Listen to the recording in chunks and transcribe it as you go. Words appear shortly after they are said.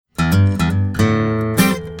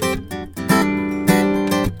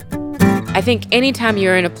I think anytime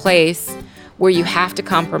you're in a place where you have to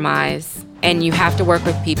compromise and you have to work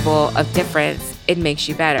with people of difference, it makes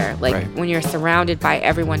you better. Like when you're surrounded by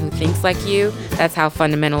everyone who thinks like you, that's how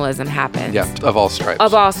fundamentalism happens. Yeah, of all stripes.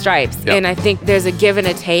 Of all stripes. Yep. And I think there's a give and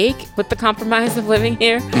a take with the compromise of living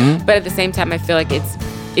here. Mm-hmm. But at the same time, I feel like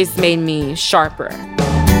it's made me sharper.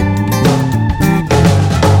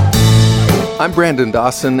 I'm Brandon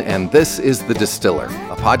Dawson, and this is The Distiller,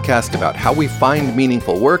 a podcast about how we find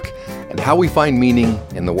meaningful work and how we find meaning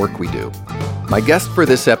in the work we do. My guest for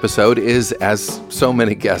this episode is, as so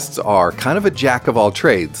many guests are, kind of a jack of all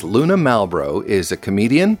trades. Luna Malbroux is a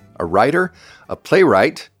comedian, a writer, a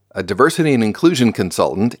playwright, a diversity and inclusion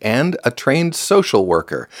consultant, and a trained social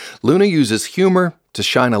worker. Luna uses humor to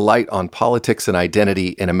shine a light on politics and identity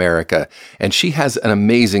in America, and she has an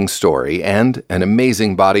amazing story and an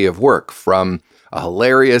amazing body of work, from a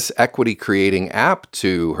hilarious equity-creating app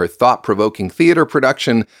to her thought-provoking theater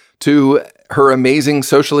production to her amazing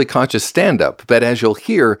socially conscious stand-up. But as you'll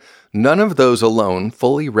hear, none of those alone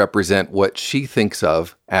fully represent what she thinks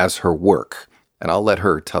of as her work. And I'll let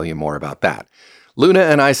her tell you more about that. Luna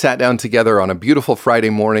and I sat down together on a beautiful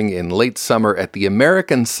Friday morning in late summer at the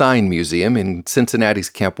American Sign Museum in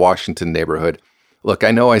Cincinnati's Camp Washington neighborhood. Look,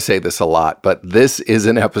 I know I say this a lot, but this is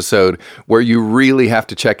an episode where you really have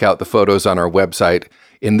to check out the photos on our website,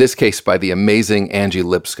 in this case by the amazing Angie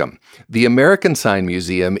Lipscomb. The American Sign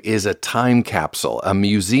Museum is a time capsule, a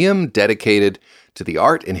museum dedicated to the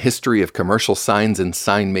art and history of commercial signs and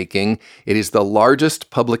sign making. It is the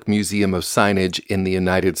largest public museum of signage in the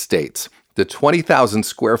United States. The 20,000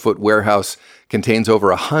 square foot warehouse contains over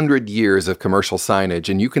 100 years of commercial signage,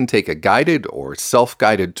 and you can take a guided or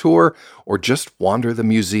self-guided tour or just wander the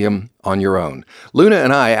museum on your own. Luna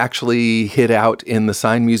and I actually hid out in the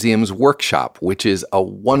Sign Museum's workshop, which is a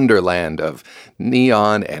wonderland of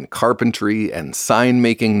neon and carpentry and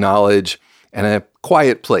sign-making knowledge, and a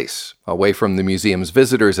quiet place away from the museum's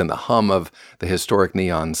visitors and the hum of the historic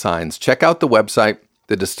neon signs. Check out the website,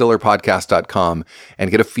 thedistillerpodcast.com,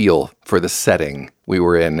 and get a feel for the setting we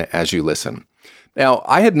were in as you listen. Now,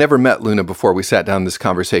 I had never met Luna before we sat down this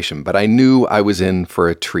conversation, but I knew I was in for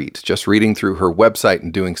a treat, just reading through her website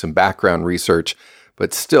and doing some background research.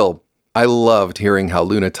 But still, I loved hearing how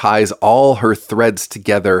Luna ties all her threads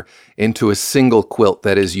together into a single quilt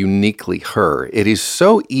that is uniquely her. It is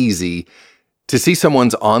so easy to see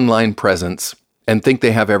someone's online presence and think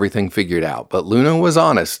they have everything figured out. But Luna was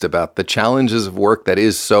honest about the challenges of work that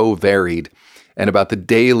is so varied and about the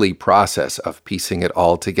daily process of piecing it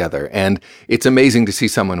all together. And it's amazing to see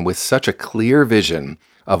someone with such a clear vision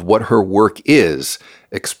of what her work is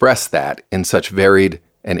express that in such varied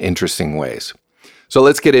and interesting ways. So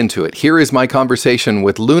let's get into it. Here is my conversation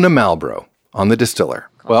with Luna Malbroux on The Distiller.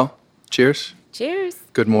 Cool. Well, cheers. Cheers.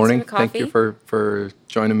 Good morning. Thank you for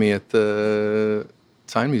joining me at the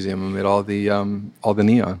Sign Museum amid all the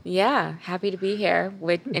neon. Yeah, happy to be here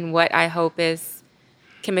in what I hope is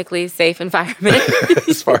chemically safe environment.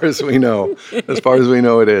 As far as we know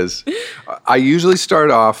it is. I usually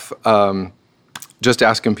start off just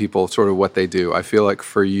asking people sort of what they do. I feel like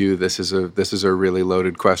for you, this is a really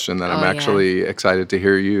loaded question that I'm actually excited to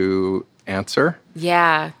hear you answer.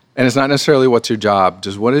 Yeah. And it's not necessarily what's your job,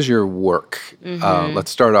 just what is your work? Mm-hmm.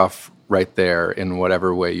 Let's start off right there in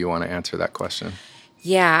whatever way you want to answer that question.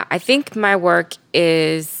 Yeah, I think my work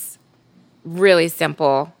is really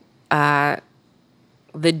simple.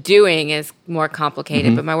 The doing is more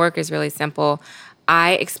complicated, but my work is really simple.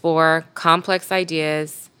 I explore complex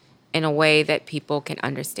ideas in a way that people can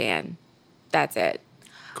understand. That's it.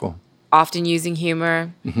 Cool. Often using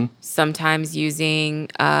humor, sometimes using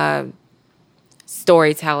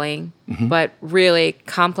storytelling, but really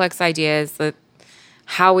complex ideas, that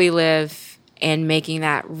how we live, and making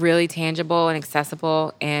that really tangible and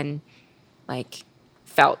accessible and like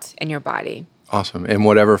felt in your body. Awesome. In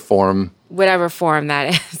whatever form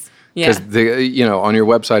that is. Yeah. Because on your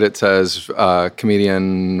website it says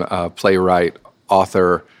comedian, playwright,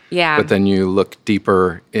 author. Yeah. But then you look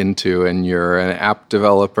deeper into, and you're an app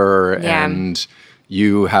developer, and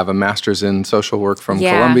you have a master's in social work from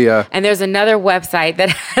Columbia. And there's another website that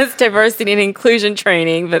has diversity and inclusion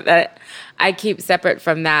training, but that I keep separate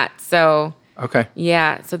from that. So okay.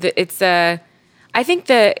 Yeah. So I think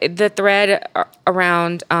the thread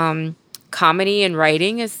around comedy and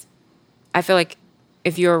writing is, I feel like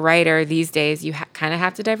if you're a writer these days, you kind of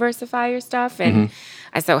have to diversify your stuff. And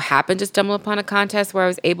I so happened to stumble upon a contest where I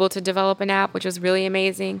was able to develop an app, which was really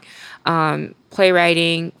amazing.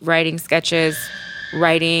 Playwriting, writing sketches,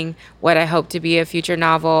 writing what I hope to be a future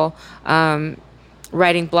novel.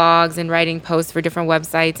 writing blogs and writing posts for different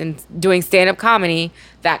websites and doing stand-up comedy,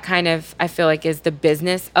 that kind of, I feel like, is the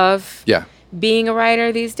business of being a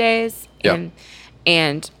writer these days. Yeah.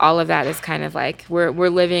 And all of that is kind of like we're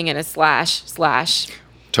living in a slash.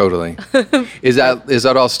 Totally. Is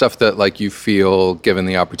that all stuff that like you feel given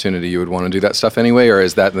the opportunity you would want to do that stuff anyway, or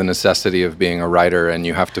is that the necessity of being a writer and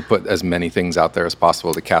you have to put as many things out there as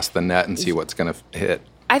possible to cast the net and see what's going to hit?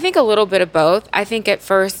 I think a little bit of both. I think at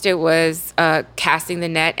first it was casting the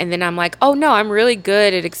net, and then I'm like, oh no, I'm really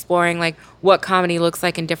good at exploring like what comedy looks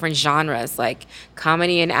like in different genres, like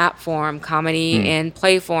comedy in app form, comedy in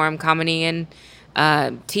play form, comedy in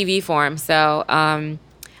TV form. So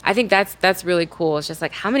I think that's really cool. It's just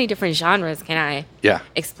like, how many different genres can I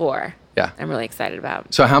explore? Yeah. I'm really excited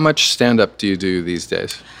about. So how much stand-up do you do these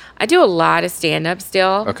days? I do a lot of stand-up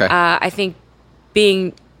still. Okay. I think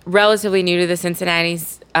being relatively new to the Cincinnati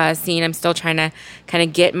scene, I'm still trying to kind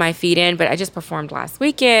of get my feet in, but I just performed last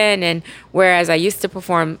weekend, and whereas I used to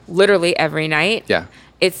perform literally every night,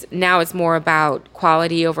 it's more about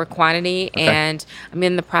quality over quantity, and I'm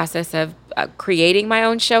in the process of creating my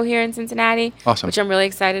own show here in Cincinnati, which I'm really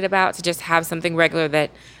excited about, to just have something regular that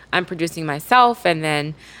I'm producing myself, and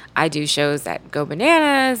then I do shows that go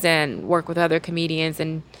bananas and work with other comedians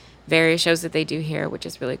and various shows that they do here, which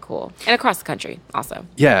is really cool, and across the country also.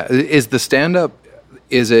 Yeah, is the stand-up,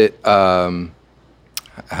 is it, how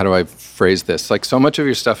do I phrase this? Like, so much of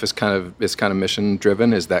your stuff is kind of mission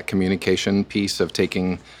driven. Is that communication piece of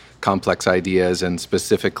taking complex ideas and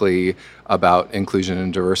specifically about inclusion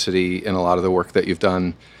and diversity in a lot of the work that you've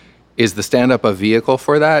done? Is the stand-up a vehicle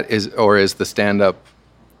for that? Or is the stand-up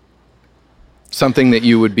something that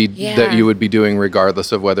you would be doing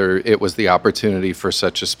regardless of whether it was the opportunity for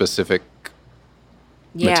such a specific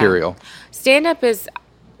material? Stand-up is,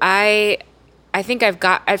 I think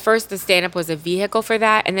at first the stand-up was a vehicle for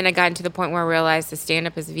that, and then I got to the point where I realized the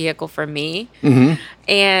stand-up is a vehicle for me. Mm-hmm.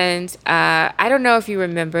 And I don't know if you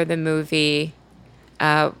remember the movie,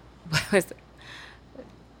 what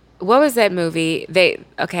was that movie?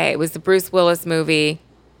 It was the Bruce Willis movie.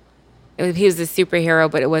 He was a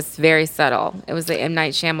superhero, but it was very subtle. It was the M.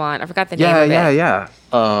 Night Shyamalan. I forgot the name of it. Yeah.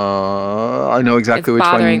 I know exactly which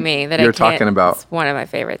one bothering me that you're talking about. It's one of my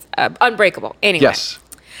favorites. Unbreakable. Anyway. Yes.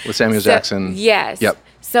 With Samuel Jackson. Yes. Yep.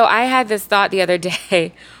 So I had this thought the other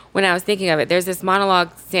day when I was thinking of it. There's this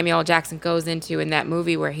monologue Samuel Jackson goes into in that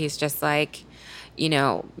movie where he's just like,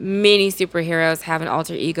 many superheroes have an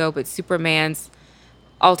alter ego, but Superman's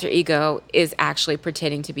alter ego is actually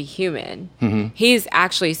pretending to be human. Mm-hmm. He's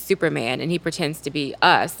actually Superman, and he pretends to be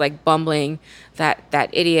us, like bumbling that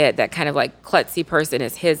idiot, that kind of like klutzy person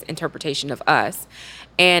is his interpretation of us.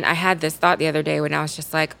 And I had this thought the other day when I was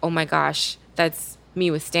just like, oh my gosh, that's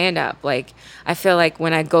me with stand-up. Like, I feel like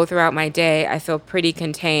when I go throughout my day, I feel pretty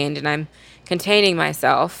contained, and I'm containing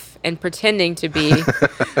myself and pretending to be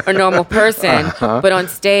a normal person. But on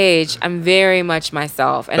stage, I'm very much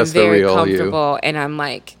myself, and that's I'm very the real comfortable. You. And I'm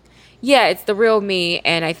like, yeah, it's the real me.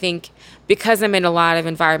 And I think because I'm in a lot of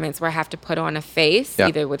environments where I have to put on a face,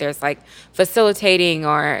 either whether it's like facilitating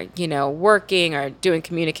or, working or doing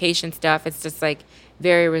communication stuff, it's just like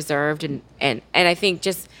very reserved. And I think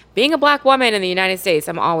just being a Black woman in the United States,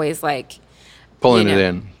 I'm always like pulling it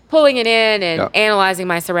in and analyzing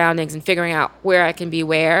my surroundings and figuring out where I can be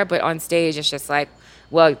where. But on stage, it's just like,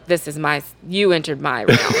 well, you entered my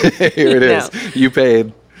realm. Here it is. You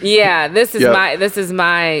paid. Yeah, this is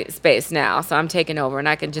my space now. So I'm taking over, and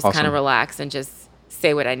I can just kind of relax and just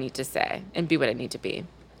say what I need to say and be what I need to be.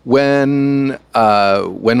 When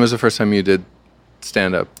was the first time you did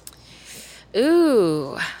stand up?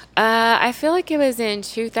 Ooh, I feel like it was in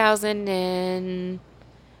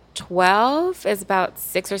 2012. It's about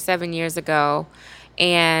 6 or 7 years ago.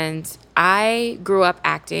 And I grew up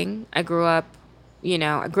acting. I grew up in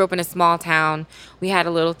a small town. We had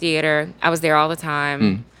a little theater. I was there all the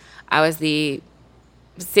time. I was the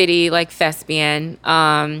city thespian,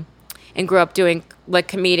 and grew up doing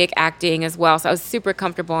comedic acting as well. So I was super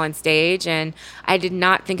comfortable on stage, and I did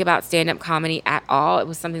not think about stand-up comedy at all. It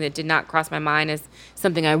was something that did not cross my mind as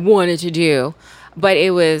something I wanted to do. But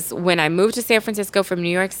it was when I moved to San Francisco from New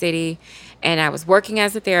York City, and I was working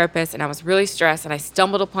as a therapist, and I was really stressed, and I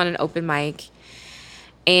stumbled upon an open mic,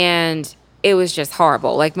 and it was just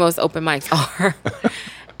horrible, like most open mics are.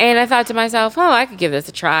 And I thought to myself, I could give this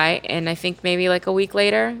a try. And I think maybe a week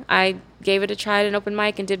later, I gave it a try at an open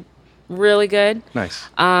mic and did really good. Nice.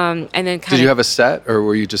 And then did you have a set, or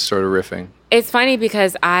were you just sort of riffing? It's funny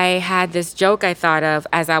because I had this joke I thought of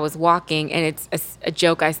as I was walking, and it's a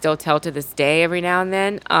joke I still tell to this day every now and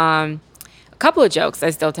then. A couple of jokes I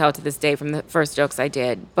still tell to this day from the first jokes I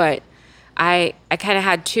did. But I kind of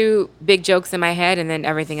had two big jokes in my head, and then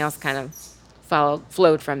everything else kind of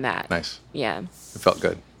flowed from that. Nice. Yeah. It felt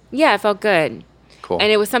good. Yeah, it felt good. Cool.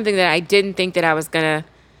 And it was something that I didn't think that I was going to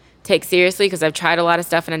take seriously, because I've tried a lot of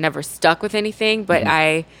stuff and I never stuck with anything. But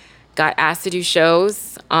I got asked to do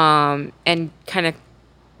shows and kind of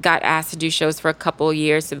got asked to do shows for a couple of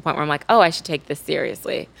years, to the point where I'm like, oh, I should take this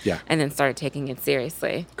seriously. Yeah. And then started taking it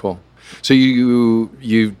seriously. Cool. So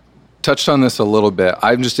you touched on this a little bit.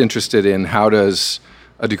 I'm just interested in, how does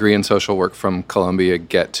a degree in social work from Columbia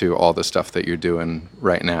get to all the stuff that you're doing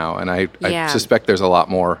right now? And I suspect there's a lot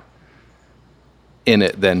more in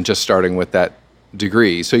it than just starting with that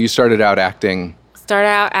degree. So you started out acting.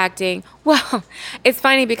 Well, it's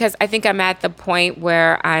funny because I think I'm at the point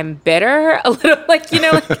where I'm bitter a little,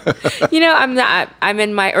 I'm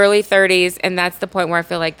in my early 30s, and that's the point where I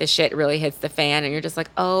feel like the shit really hits the fan, and you're just like,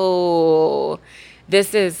 oh,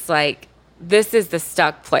 this is the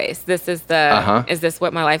stuck place. This is is this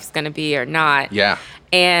what my life's going to be or not? Yeah.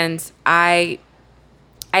 And I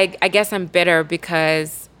guess I'm bitter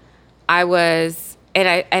because I was,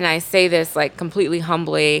 and I say this like completely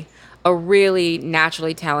humbly, a really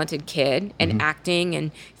naturally talented kid in acting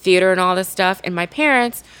and theater and all this stuff. And my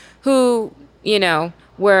parents, who,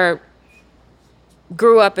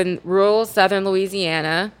 grew up in rural southern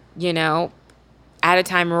Louisiana, at a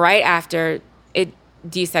time right after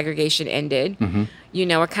desegregation ended,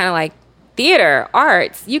 were kind of like, theater,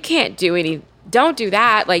 arts, you can't don't do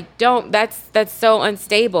that. That's so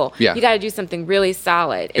unstable. Yeah. You got to do something really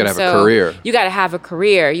solid. You got to have a career. You got to have a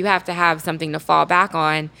career. You have to have something to fall back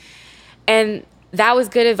on. And that was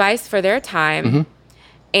good advice for their time.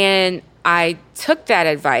 And I took that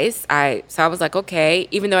advice. So I was like, okay,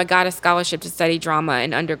 even though I got a scholarship to study drama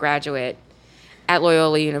in undergraduate at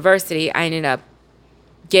Loyola University, I ended up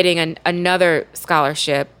getting another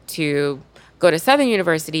scholarship to go to Southern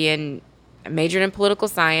University, and majored in political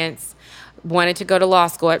science. Wanted to go to law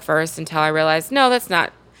school at first, until I realized, no, that's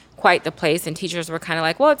not quite the place. And teachers were kind of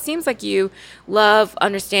like, well, it seems like you love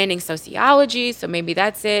understanding sociology, so maybe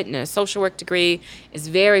that's it. And a social work degree is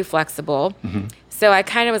very flexible. So I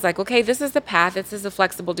kind of was like, okay, this is the path. This is a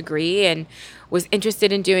flexible degree, and was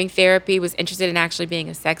interested in doing therapy, was interested in actually being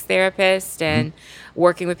a sex therapist and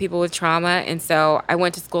working with people with trauma. And so I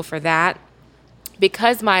went to school for that.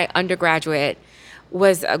 Because my undergraduate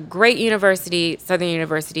was a great university, Southern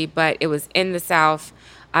University, but it was in the South,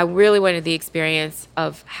 I really wanted the experience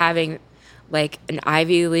of having like an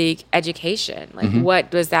Ivy League education. Like,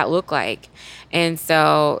 what does that look like? And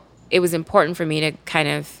so it was important for me to kind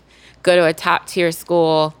of go to a top tier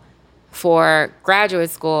school for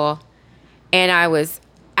graduate school. And I was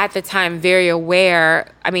at the time very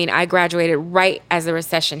aware. I mean, I graduated right as the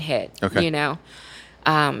recession hit,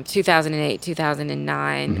 2008,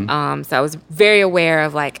 2009. So I was very aware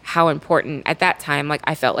of like how important at that time, like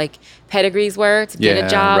I felt like pedigrees were to get a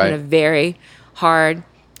job, in a very hard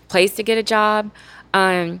place to get a job.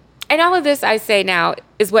 And all of this I say now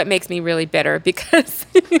is what makes me really bitter, because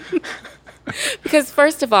because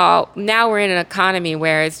first of all, now we're in an economy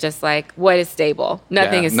where it's just like, what is stable?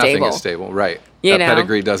 Nothing is stable. Nothing is stable, right. A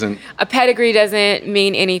pedigree doesn't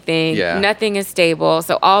mean anything. Nothing is stable.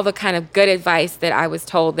 So all the kind of good advice that I was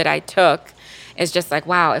told that I took is just like,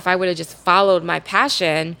 wow, if I would have just followed my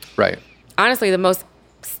passion. Right. Honestly, the most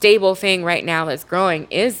stable thing right now that's growing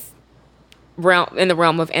is in the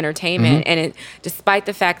realm of entertainment. And despite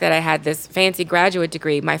the fact that I had this fancy graduate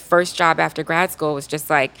degree, my first job after grad school was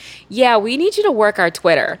just like, yeah, we need you to work our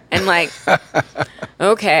Twitter. And like,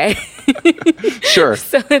 okay. Sure.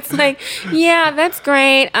 So it's like, yeah, that's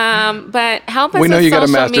great. But help us we know with you got a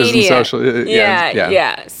social master's media. in social.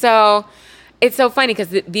 Yeah. So it's so funny, because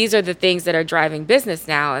these are the things that are driving business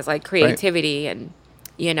now, is like creativity. And,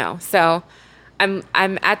 so I'm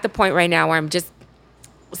at the point right now where I'm just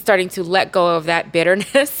starting to let go of that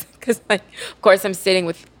bitterness, because like, of course, I'm sitting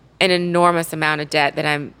with an enormous amount of debt that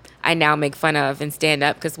I now make fun of and stand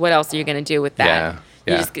up, because what else are you going to do with that?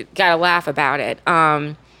 You just gotta laugh about it.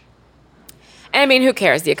 And I mean, who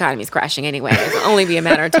cares? The economy's crashing anyway. It'll only be a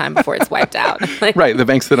matter of time before it's wiped out. Right. The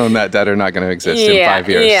banks that own that debt are not going to exist in 5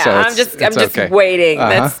 years. Yeah. So I'm just okay. waiting.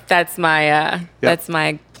 That's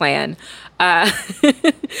my plan.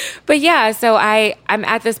 But yeah, so I'm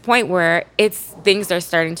at this point where things are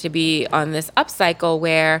starting to be on this upcycle,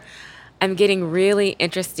 where I'm getting really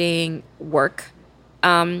interesting work,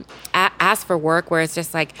 ask for work, where it's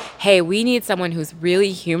just like, hey, we need someone who's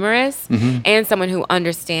really humorous and someone who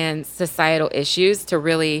understands societal issues to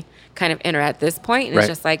really kind of enter at this point. And it's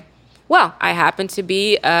just like, well, I happen to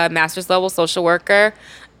be a master's level social worker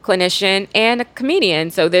clinician and a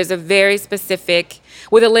comedian. So there's a very specific,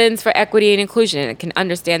 with a lens for equity and inclusion, and can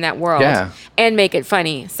understand that world and make it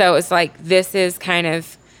funny. So it's like, this is kind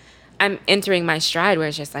of, I'm entering my stride where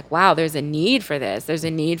it's just like, wow, there's a need for this. There's a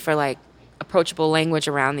need for like approachable language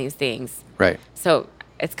around these things. Right. So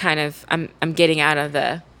it's kind of, I'm getting out of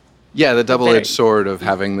the double-edged sword of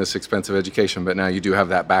having this expensive education, but now you do have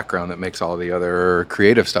that background that makes all the other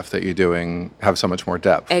creative stuff that you're doing have so much more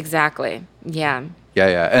depth. Exactly. Yeah.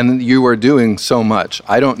 Yeah. And you are doing so much.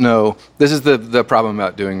 I don't know. This is the problem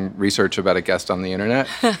about doing research about a guest on the internet,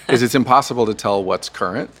 is it's impossible to tell what's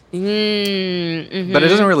current. Mm-hmm. But it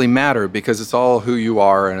doesn't really matter because it's all who you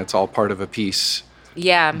are and it's all part of a piece.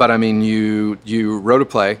 Yeah. But I mean, you wrote a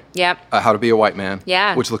play. Yep. How to Be a White Man.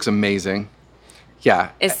 Yeah. Which looks amazing.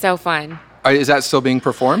 Yeah. It's so fun. Is that still being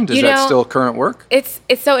performed? Is that still current work? It's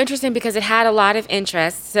so interesting because it had a lot of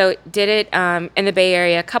interest. So did it in the Bay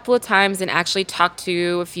Area a couple of times and actually talked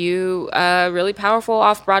to a few really powerful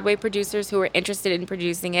off-Broadway producers who were interested in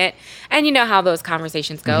producing it. And you know how those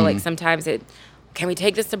conversations go. Mm-hmm. Like sometimes can we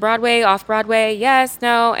take this to Broadway, off-Broadway? Yes,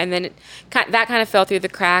 no. And then that kind of fell through the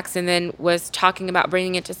cracks, and then was talking about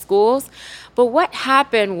bringing it to schools. But what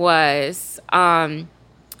happened was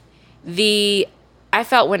I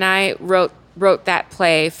felt when I wrote that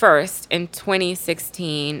play first in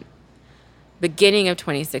 2016, beginning of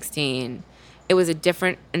 2016, it was a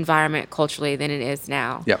different environment culturally than it is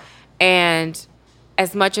now. Yep. And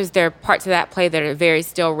as much as there are parts of that play that are very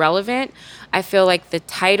still relevant, I feel like the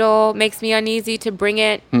title makes me uneasy to bring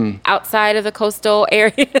it outside of the coastal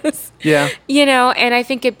areas. Yeah. You know, and I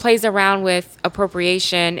think it plays around with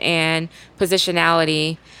appropriation and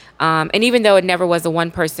positionality. And even though it never was a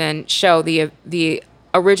one-person show, the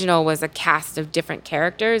original was a cast of different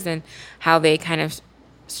characters and how they kind of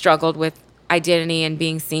struggled with identity and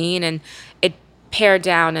being seen. And it pared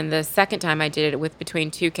down, and the second time I did it with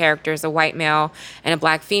between two characters, a white male and a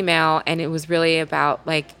black female. And it was really about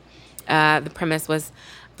like, the premise was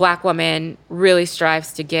black woman really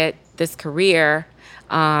strives to get this career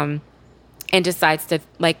and decides to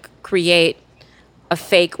like create a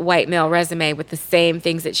fake white male resume with the same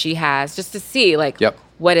things that she has just to see like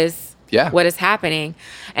what is happening.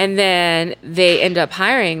 And then they end up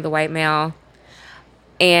hiring the white male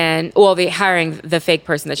they hiring the fake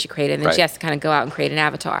person that she created, and then she has to kind of go out and create an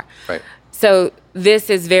avatar. Right. So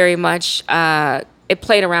this is very much, it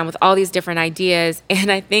played around with all these different ideas.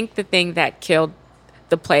 And I think the thing that killed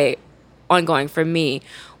the play ongoing for me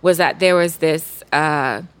was that there was this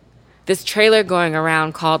trailer going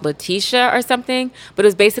around called Letitia or something, but it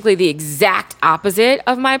was basically the exact opposite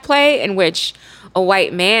of my play, in which a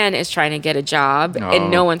white man is trying to get a job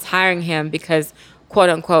and no one's hiring him because, quote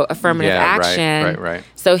unquote, affirmative action. Right.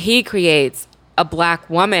 So he creates a black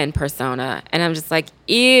woman persona, and I'm just like,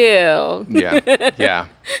 ew. Yeah.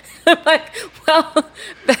 I'm like, well,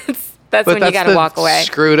 that's when you got to walk away.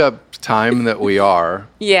 Screwed up time that we are.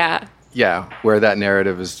 Yeah, where that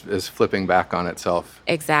narrative is flipping back on itself.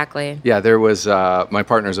 Exactly. Yeah, there was, my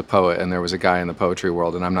partner's a poet, and there was a guy in the poetry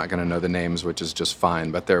world, and I'm not going to know the names, which is just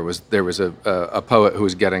fine, but there was a poet who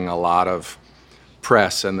was getting a lot of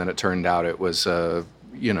press, and then it turned out it was, I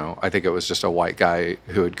think it was just a white guy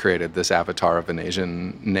who had created this avatar of an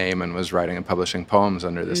Asian name and was writing and publishing poems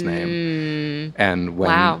under this name. And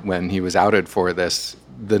when he was outed for this,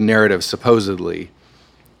 the narrative supposedly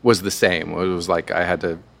was the same. It was like, I had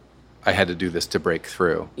to do this to break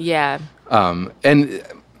through. Yeah. And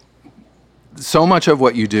so much of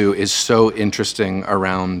what you do is so interesting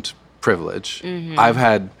around privilege.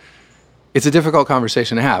 Mm-hmm. It's a difficult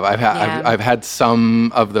conversation to have. I've had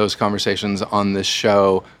some of those conversations on this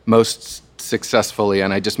show, most successfully,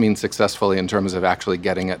 and I just mean successfully in terms of actually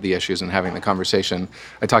getting at the issues and having the conversation.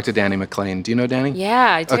 I talked to Danny McClain. Do you know Danny?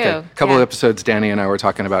 Yeah, I do. Okay. A couple of episodes Danny and I were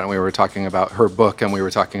talking about, and we were talking about her book, and we were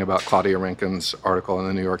talking about Claudia Rankine's article in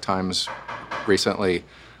the New York Times recently.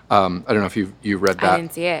 I don't know if you read that. I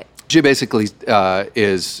didn't see it. She basically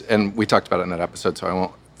is, and we talked about it in that episode, so I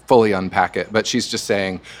won't fully unpack it, but she's just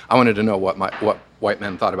saying, I wanted to know what white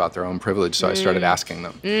men thought about their own privilege, so I started asking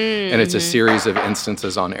them. And it's a series of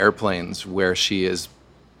instances on airplanes where she is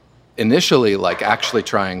initially like actually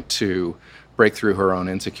trying to break through her own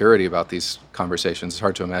insecurity about these conversations. It's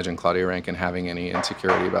hard to imagine Claudia Rankine having any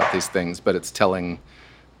insecurity about these things, but it's telling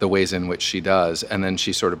the ways in which she does, and then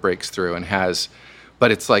she sort of breaks through and has,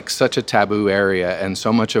 but it's like such a taboo area, and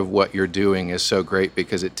so much of what you're doing is so great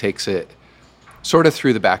because it takes it sort of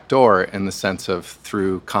through the back door in the sense of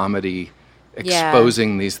through comedy,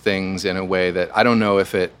 exposing these things in a way that I don't know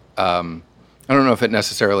if it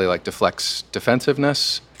necessarily like deflects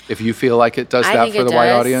defensiveness. If you feel like it does I that think for it the white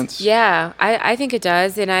does. audience? Yeah, I think it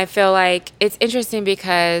does. And I feel like it's interesting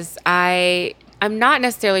because I'm not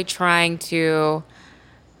necessarily trying to,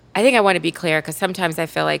 I think I want to be clear because sometimes I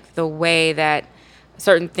feel like the way that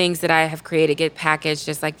certain things that I have created get packaged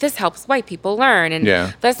just like this helps white people learn. And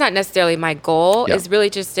Yeah. that's not necessarily my goal. Yeah. Is really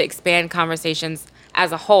just to expand conversations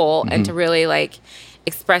as a whole and to really like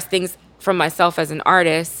express things from myself as an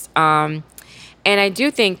artist. And I do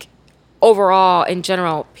think overall, in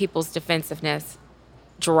general, people's defensiveness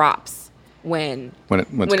drops when When it's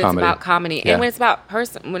it's comedy. about comedy Yeah. and when it's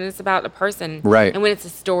about a person, Right. and when it's a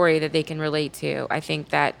story that they can relate to. I think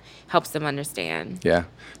that helps them understand. Yeah.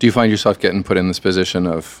 Do you find yourself getting put in this position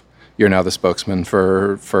of you're now the spokesman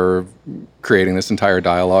for creating this entire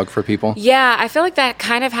dialogue for people? Yeah, I feel like that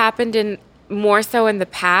kind of happened in more so in the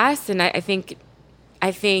past, and I think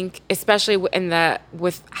especially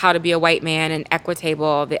with How to Be a White Man and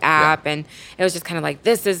Equitable, the app, and it was just kind of like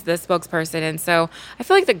this is the spokesperson, and so I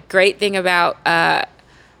feel like the great thing about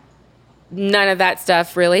none of that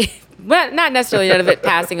stuff really, well, not necessarily none of it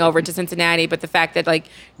passing over to Cincinnati, but the fact that like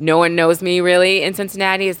no one knows me really in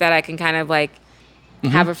Cincinnati is that I can kind of like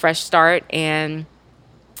have a fresh start and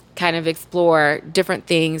kind of explore different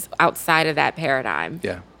things outside of that paradigm.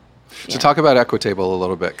 Yeah. So talk about Equitable a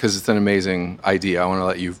little bit because it's an amazing idea. I want to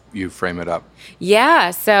let you frame it up.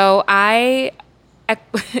 Yeah. So I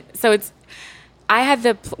had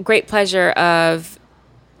the great pleasure of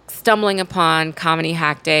stumbling upon Comedy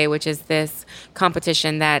Hack Day, which is this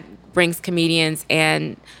competition that brings comedians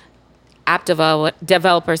and app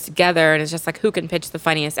developers together, and it's just like who can pitch the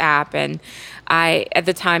funniest app. And at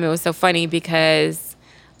the time, it was so funny because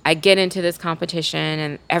I get into this competition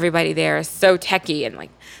and everybody there is so techie and like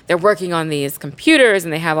they're working on these computers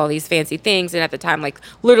and they have all these fancy things. And at the time, like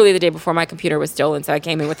literally the day before my computer was stolen. So I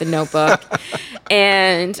came in with a notebook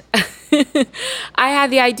and I had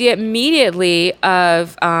the idea immediately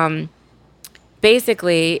of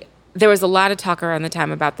basically there was a lot of talk around the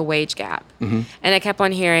time about the wage gap. And I kept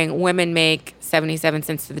on hearing women make 77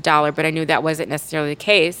 cents to the dollar, but I knew that wasn't necessarily the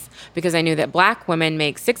case because I knew that black women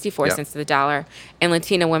make 64 cents to the dollar and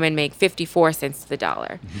Latina women make 54 cents to the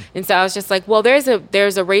dollar. And so I was just like, well, there's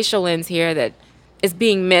a racial lens here that is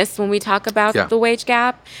being missed when we talk about the wage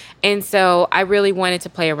gap. And so I really wanted to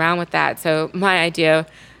play around with that. So my idea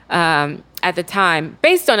at the time,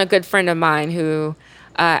 based on a good friend of mine who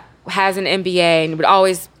has an MBA and would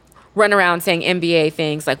always run around saying MBA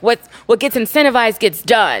things like what gets incentivized gets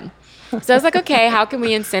done. So I was like, okay, how can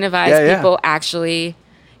we incentivize people actually,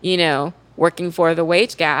 working for the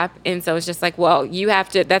wage gap? And so it's just like, well,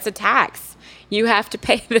 that's a tax. You have to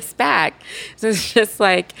pay this back. So it's just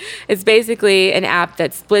like, it's basically an app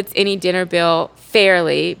that splits any dinner bill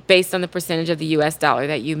fairly based on the percentage of the US dollar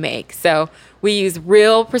that you make. So we use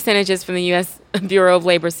real percentages from the US Bureau of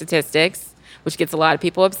Labor Statistics, which gets a lot of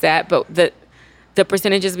people upset, but the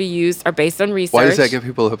percentages we use are based on research. Why does that get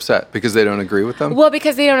people upset? Because they don't agree with them? Well,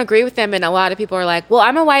 because they don't agree with them, and a lot of people are like, "Well,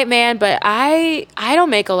 I'm a white man, but I don't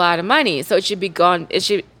make a lot of money, so it should be gone. It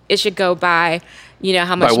should go by,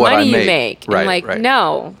 how much money you make." Right, and like, right.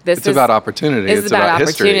 no, it's about opportunity. It's about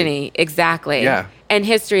opportunity, history. Exactly. Yeah. And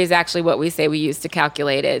history is actually what we say we use to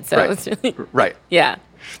calculate it. So it's really, right. Yeah.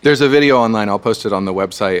 There's a video online. I'll post it on the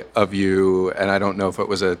website of you, and I don't know if it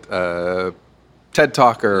was a TED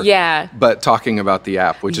Talk but talking about the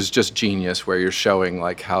app, which is just genius, where you're showing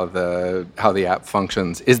like how the app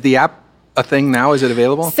functions. Is the app a thing now? Is it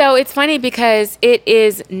available? So it's funny because it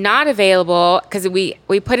is not available because we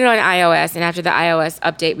put it on iOS, and after the iOS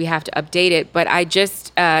update, we have to update it. But I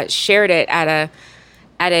just shared it at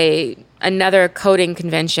another coding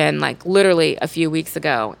convention, like literally a few weeks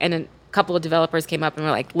ago, and a couple of developers came up and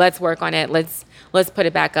were like, "Let's work on it. Let's put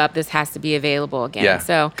it back up. This has to be available again." Yeah,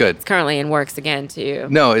 so good. It's currently in works again too.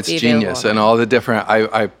 No, it's genius, and all the different.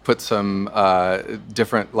 I put some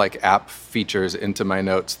different like app features into my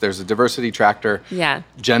notes. There's a diversity tractor. Yeah.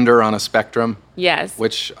 Gender on a spectrum. Yes.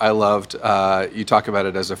 Which I loved. You talk about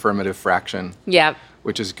it as affirmative fraction. Yeah.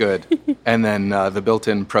 Which is good, and then the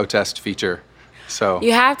built-in protest feature. So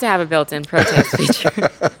you have to have a built-in protest feature.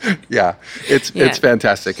 Yeah, it's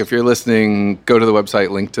fantastic. If you're listening, go to the website,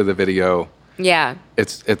 link to the video. Yeah.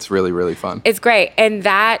 It's really, really fun. It's great. And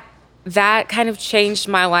that kind of changed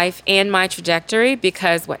my life and my trajectory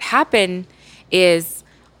because what happened is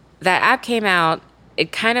that app came out,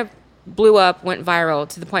 it kind of blew up, went viral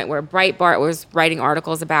to the point where Breitbart was writing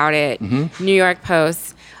articles about it, New York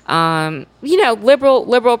Post,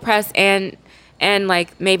 liberal press and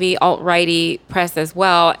like maybe alt-righty press as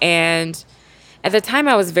well. And at the time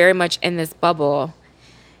I was very much in this bubble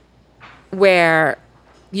where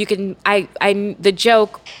you can, the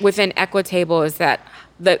joke within Equitable is that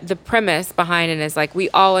the premise behind it is like, we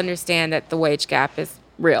all understand that the wage gap is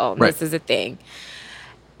real. And Right. This is a thing.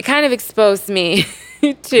 It kind of exposed me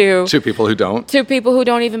to people who don't. to people who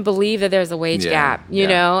don't even believe that there's a wage gap, you Yeah.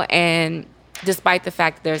 know, and despite the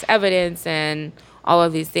fact that there's evidence and all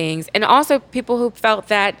of these things, and also people who felt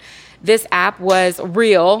that this app was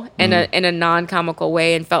real in a non-comical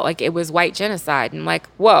way and felt like it was white genocide. And like,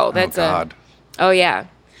 whoa, that's oh yeah.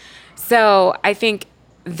 So I think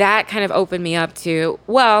that kind of opened me up to,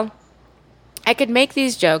 well, I could make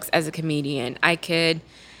these jokes as a comedian. I could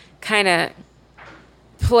kind of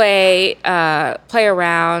play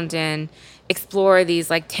around and explore these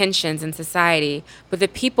like tensions in society. But the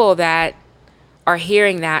people that are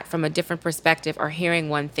hearing that from a different perspective are hearing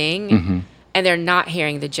one thing and they're not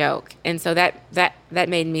hearing the joke. And so that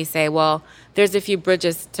made me say, well, there's a few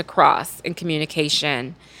bridges to cross in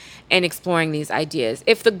communication and exploring these ideas.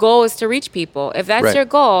 If the goal is to reach people, if that's Right. your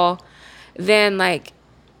goal, then like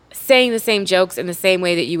saying the same jokes in the same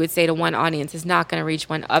way that you would say to one audience is not going to reach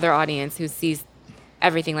one other audience who sees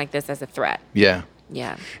everything like this as a threat. Yeah.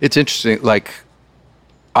 Yeah. It's interesting. Like,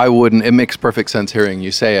 it makes perfect sense hearing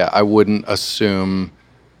you say it. I wouldn't assume,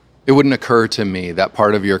 it wouldn't occur to me that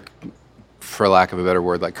part of your, for lack of a better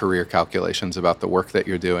word, like career calculations about the work that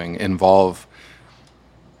you're doing involve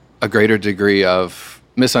a greater degree of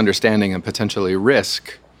misunderstanding and potentially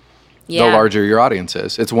risk the larger your audience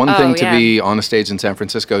is. It's one thing to be on a stage in San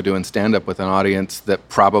Francisco doing stand-up with an audience that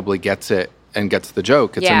probably gets it and gets the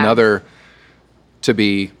joke. It's another to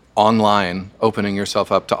be online, opening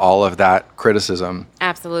yourself up to all of that criticism.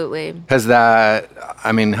 Absolutely. How does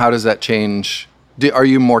that change? Are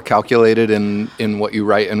you more calculated in what you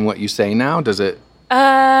write and what you say now? Does it?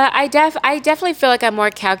 I definitely feel like I'm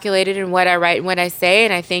more calculated in what I write and what I say.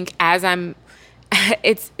 And I think as I'm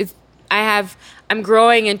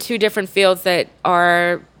growing in two different fields that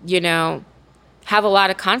are, have a lot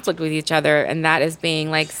of conflict with each other. And that is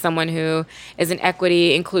being like someone who is an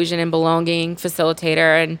equity, inclusion, and belonging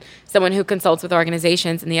facilitator and someone who consults with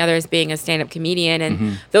organizations, and the other is being a stand-up comedian.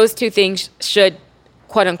 And those two things should,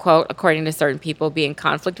 quote unquote, according to certain people, be in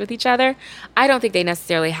conflict with each other. I don't think they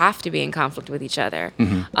necessarily have to be in conflict with each other.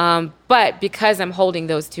 But because I'm holding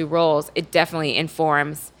those two roles, it definitely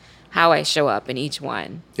informs how I show up in each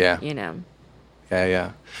one. Yeah.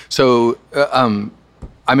 Yeah. So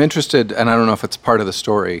I'm interested, and I don't know if it's part of the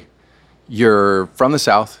story. You're from the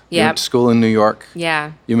South. You went to school in New York.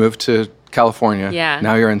 Yeah. You moved to California. Yeah.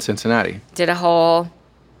 Now you're in Cincinnati. Did all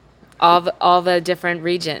the different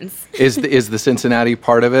regions. Is the Cincinnati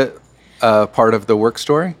part of it, part of the work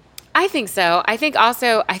story? I think so. I think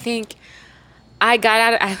I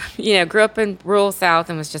got out of, grew up in rural South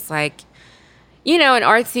and was just like, an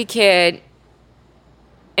artsy kid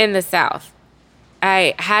in the South.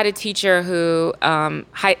 I had a teacher who,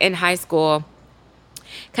 in high school,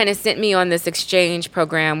 kind of sent me on this exchange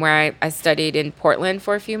program where I studied in Portland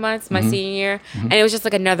for a few months, my senior year. And it was just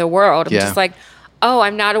like another world. I'm just like, oh,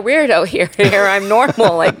 I'm not a weirdo here. Here I'm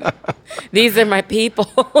normal. Like, these are my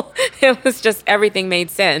people. It was just, everything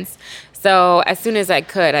made sense. So as soon as I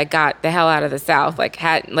could, I got the hell out of the South,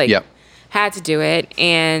 had to do it.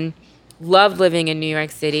 And loved living in New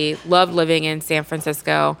York City, loved living in San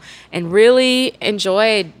Francisco, and really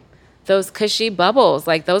enjoyed those cushy bubbles.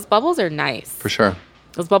 Like, those bubbles are nice. For sure.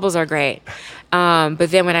 Those bubbles are great.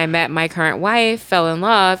 But then when I met my current wife, fell in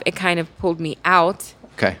love, it kind of pulled me out.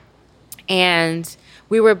 Okay. And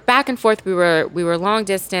we were back and forth. We were long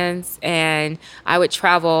distance, and I would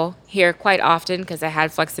travel here quite often because I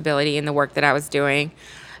had flexibility in the work that I was doing.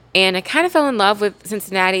 And I kind of fell in love with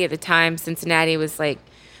Cincinnati at the time. Cincinnati was like,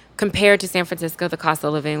 compared to San Francisco, the cost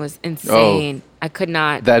of living was insane. I could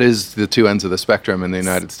not. That is the two ends of the spectrum in the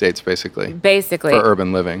United States, basically. Basically. For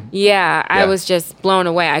urban living. Yeah, I was just blown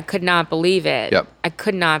away. I could not believe it. Yep. I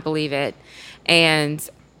could not believe it. And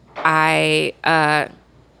I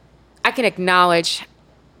can acknowledge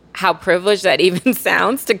how privileged that even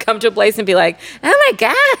sounds, to come to a place and be like, oh my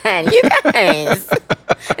God, you guys,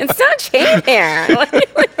 it's so cheap here.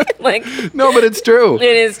 like, no, but it's true. It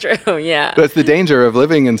is true, yeah. That's the danger of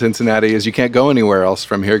living in Cincinnati, is you can't go anywhere else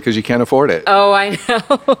from here because you can't afford it. Oh, I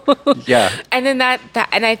know. Yeah. And then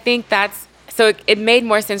and I think so it made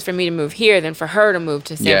more sense for me to move here than for her to move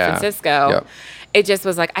to San Francisco. Yep. It just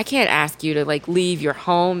was like, I can't ask you to like leave your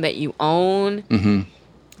home that you own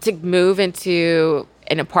to move into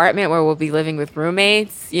an apartment where we'll be living with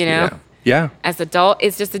roommates, Yeah. As adult,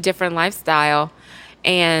 it's just a different lifestyle.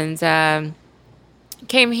 And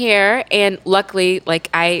came here, and luckily, like,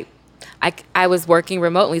 I was working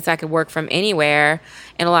remotely, so I could work from anywhere.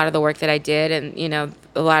 And a lot of the work that I did, and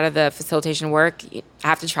a lot of the facilitation work, I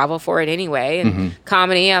have to travel for it anyway. And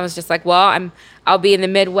comedy, I was just like, well, I'll be in the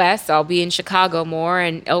Midwest, I'll be in Chicago more,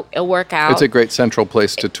 and it'll work out. It's a great central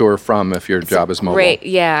place to tour from if your job is mobile.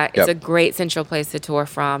 It's a great central place to tour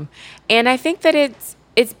from. And I think that it's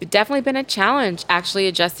definitely been a challenge actually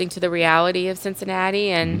adjusting to the reality of Cincinnati.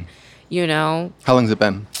 And How long's it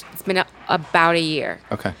been? It's been about a year.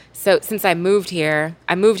 Okay. So since I moved here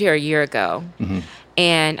a year ago,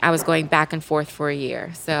 and I was going back and forth for a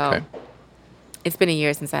year. So it's been a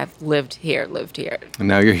year since I've lived here. And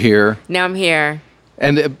now you're here. Now I'm here.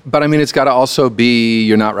 But I mean, it's got to also be,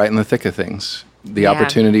 you're not right in the thick of things. The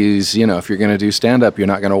opportunities, if you're going to do stand-up, you're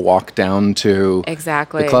not going to walk down to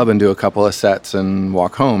the club and do a couple of sets and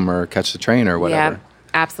walk home or catch the train or whatever. Yeah,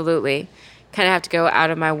 absolutely. Kind of have to go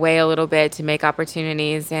out of my way a little bit to make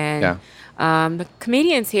opportunities. And the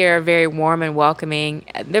comedians here are very warm and welcoming.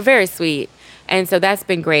 They're very sweet. And so that's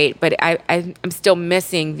been great. But I'm still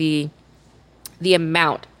missing the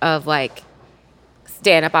amount of like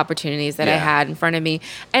stand-up opportunities that I had in front of me.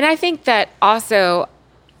 And I think that also,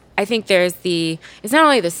 there's it's not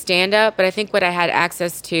only the stand-up, but I think what I had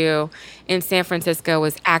access to in San Francisco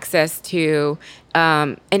was access to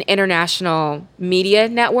an international media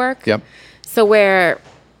network. Yep. So where...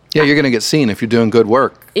 Yeah, you're going to get seen if you're doing good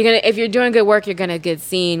work. If you're doing good work, you're going to get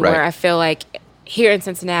seen. Right. Where I feel like here in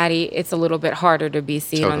Cincinnati, it's a little bit harder to be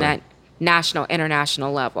seen on that national,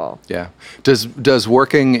 international level. Yeah. Does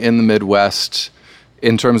working in the Midwest,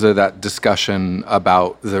 in terms of that discussion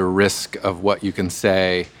about the risk of what you can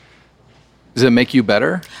say, does it make you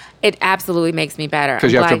better? It absolutely makes me better.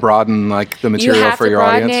 Because you have to broaden the material for your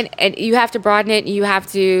audience. You have to broaden it. You have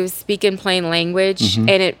to speak in plain language, and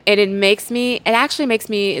it actually makes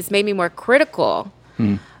me. It's made me more critical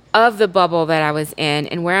of the bubble that I was in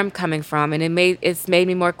and where I'm coming from, and it's made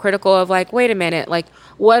me more critical of wait a minute,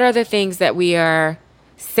 what are the things that we are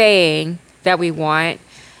saying that we want?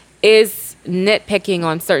 Is nitpicking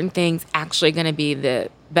on certain things actually going to be the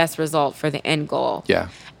best result for the end goal? Yeah.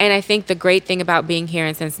 And I think the great thing about being here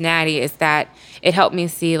in Cincinnati is that it helped me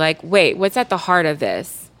see wait, what's at the heart of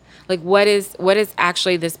this? What is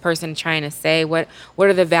actually this person trying to say? What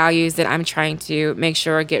are the values that I'm trying to make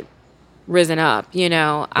sure get risen up,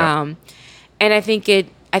 Yeah. And I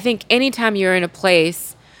think anytime you're in a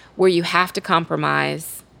place where you have to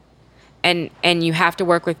compromise and you have to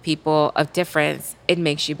work with people of difference, it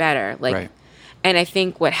makes you better. Right. And I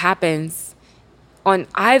think what happens on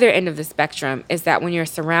either end of the spectrum is that when you're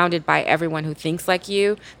surrounded by everyone who thinks like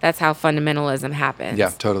you, that's how fundamentalism happens. Yeah,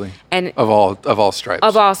 totally. And of all stripes.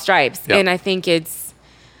 Of all stripes. Yep. And I think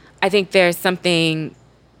there's something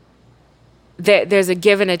there's a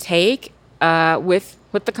give and a take with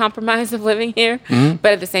the compromise of living here.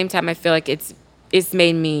 But at the same time I feel like it's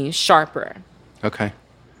made me sharper. Okay.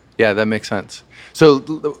 Yeah, that makes sense.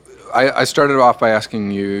 So I started off by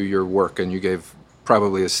asking you your work, and you gave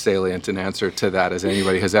probably as salient an answer to that as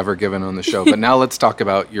anybody has ever given on the show. But now let's talk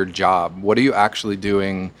about your job. What are you actually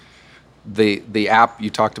doing? The app,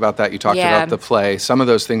 you talked about that. You talked about the play. Some of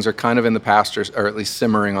those things are kind of in the past or at least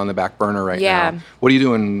simmering on the back burner right now. What are you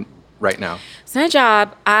doing right now? So my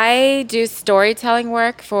job, I do storytelling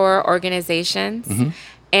work for organizations.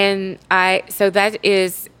 And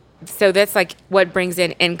that's what brings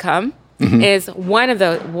in income. Is one of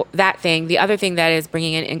that thing. The other thing that is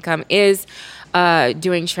bringing in income is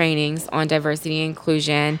doing trainings on diversity and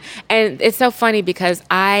inclusion. And it's so funny because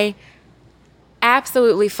I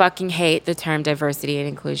absolutely fucking hate the term diversity and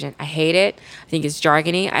inclusion. I hate it. I think it's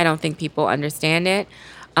jargony. I don't think people understand it.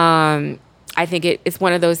 I think it's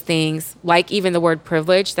one of those things, like even the word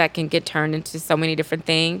privilege, that can get turned into so many different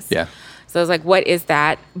things. Yeah. So I was like, what is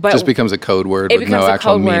that? But just becomes a code word with no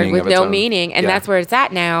actual meaning. With no meaning. And that's where it's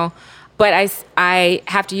at now. But I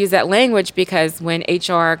have to use that language because when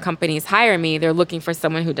HR companies hire me, they're looking for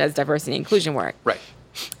someone who does diversity and inclusion work. Right.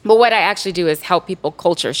 But what I actually do is help people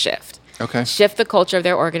culture shift. Okay. Shift the culture of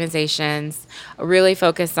their organizations, really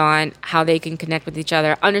focus on how they can connect with each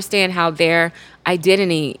other, understand how their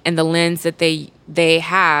identity and the lens that they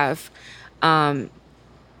have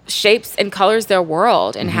shapes and colors their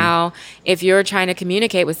world, and how if you're trying to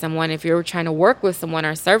communicate with someone, if you're trying to work with someone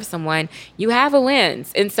or serve someone, you have a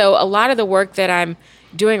lens. And so a lot of the work that I'm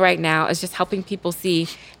doing right now is just helping people see,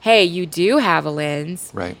 hey, you do have a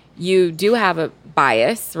lens. Right. You do have a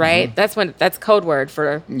bias, right? That's code word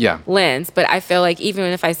for lens. But I feel like even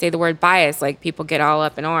if I say the word bias, people get all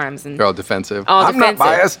up in arms and they're all defensive. I'm not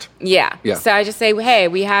biased. Yeah. So I just say, hey,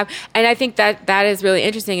 we have, and I think that is really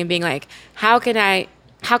interesting in being like, how can I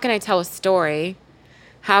tell a story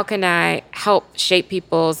how can I help shape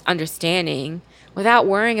people's understanding without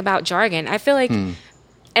worrying about jargon? I feel like, and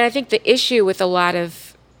I think the issue with a lot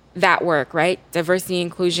of that work, right? Diversity,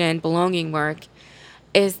 inclusion, belonging work,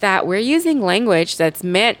 is that we're using language that's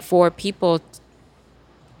meant for people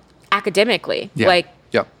academically. Yeah. Like,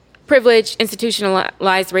 Yep. privilege,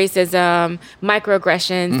 institutionalized racism,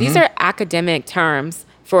 microaggressions. These are academic terms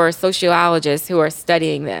for sociologists who are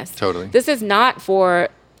studying this. Totally. This is not for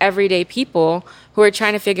everyday people who are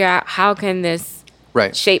trying to figure out how can this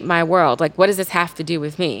Right. shape my world? Like, what does this have to do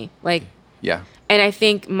with me? Like, Yeah. and I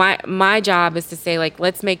think my job is to say, like,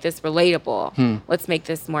 let's make this relatable. Let's make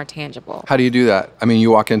this more tangible. How do you do that? I mean,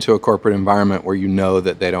 you walk into a corporate environment where you know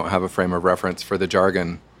that they don't have a frame of reference for the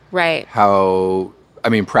jargon. Right. How, I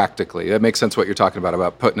mean, practically, it makes sense what you're talking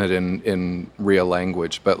about putting it in real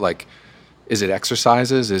language, but like, is it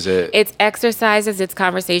exercises? Is it? It's exercises, it's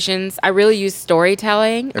conversations. I really use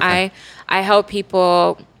storytelling. Okay. I help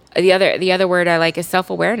people. The other word I like is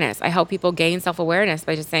self-awareness. I help people gain self-awareness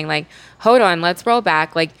by just saying, like, hold on, let's roll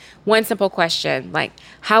back. Like, one simple question, like,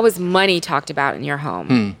 how is money talked about in your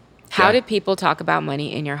home? How did people talk about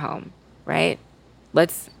money in your home, right?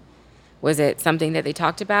 Was it something that they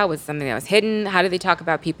talked about? Was it something that was hidden? How did they talk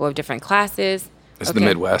about people of different classes? It's the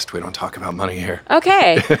Midwest. We don't talk about money here.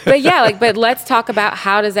 Okay. But let's talk about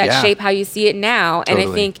how does that shape how you see it now? Totally.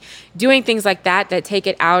 And I think doing things like that take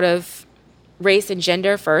it out of race and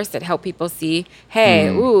gender first, that help people see,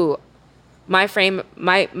 hey, my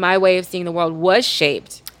way of seeing the world was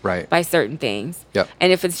shaped by certain things. Yep.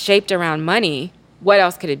 And if it's shaped around money, what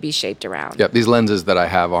else could it be shaped around? Yep. These lenses that I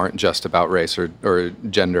have aren't just about race or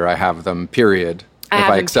gender. I have them, period. If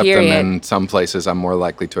I accept them in some places, I'm more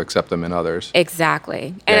likely to accept them in others.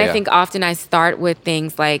 Exactly. And I think often I start with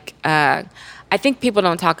things like, I think people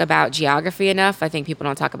don't talk about geography enough. I think people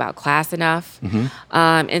don't talk about class enough.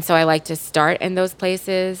 And so I like to start in those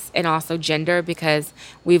places, and also gender, because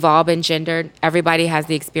we've all been gendered. Everybody has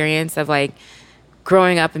the experience of like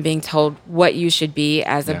growing up and being told what you should be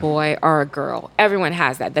as a boy or a girl. Everyone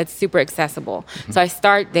has that. That's super accessible. So I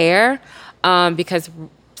start there because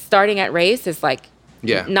starting at race is like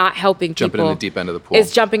not helping people. Jumping in the deep end of the pool.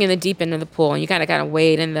 It's jumping in the deep end of the pool, and you kind of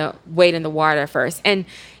wade in the water first. And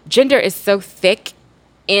gender is so thick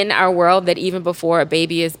in our world that even before a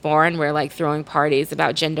baby is born, we're like throwing parties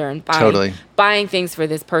about gender and buying things for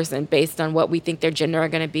this person based on what we think their gender are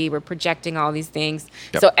going to be. We're projecting all these things.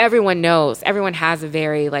 Yep. So everyone knows, everyone has a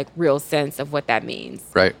very like real sense of what that means.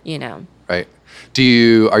 Right. You know. Right.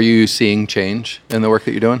 Are you seeing change in the work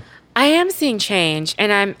that you're doing? I am seeing change,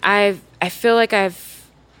 and I feel like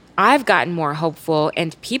I've gotten more hopeful,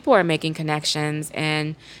 and people are making connections,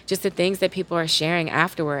 and just the things that people are sharing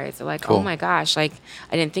afterwards are like, cool. Oh my gosh, like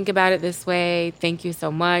I didn't think about it this way. Thank you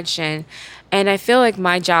so much. And I feel like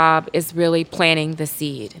my job is really planting the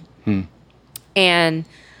seed and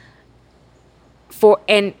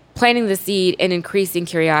planting the seed and increasing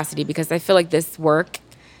curiosity, because I feel like this work,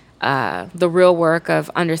 the real work of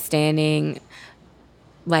understanding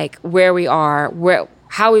like where we are,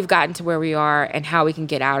 how we've gotten to where we are, and how we can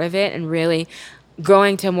get out of it, and really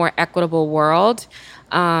growing to a more equitable world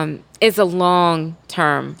is a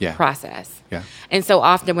long-term process. Yeah. And so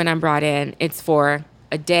often when I'm brought in, it's for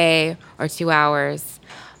a day or 2 hours,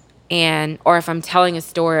 or if I'm telling a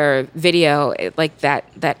story or video like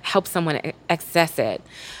that helps someone access it,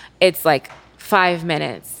 it's like 5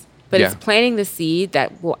 minutes. But it's planting the seed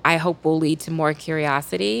that I hope will lead to more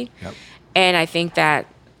curiosity. Yep. And I think that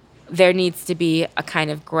there needs to be a kind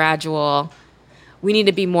of gradual, we need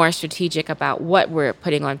to be more strategic about what we're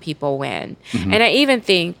putting on people when. And I even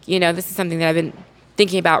think, this is something that I've been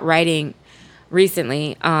thinking about writing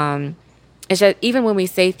recently, is that even when we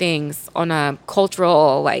say things on a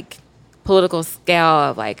cultural, like political scale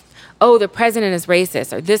of like, oh, the president is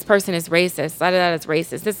racist, or this person is racist, that is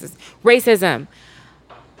racist, this is racism.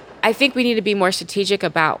 I think we need to be more strategic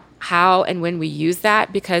about how and when we use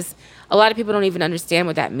that, because a lot of people don't even understand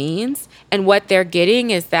what that means. And what they're getting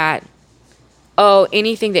is that, oh,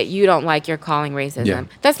 anything that you don't like, you're calling racism. Yeah.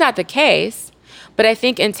 That's not the case. But I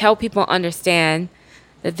think until people understand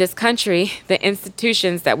that this country, the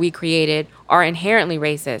institutions that we created, are inherently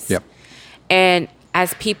racist. Yep. And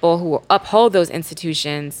as people who uphold those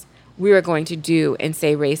institutions, we are going to do and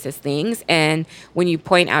say racist things. And when you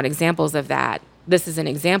point out examples of that, this is an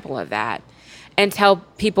example of that. Until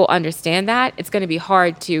people understand that, it's going to be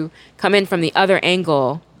hard to come in from the other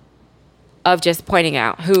angle of just pointing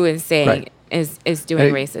out who is saying is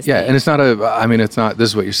doing racist things. And it's not this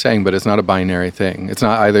is what you're saying, but it's not a binary thing. It's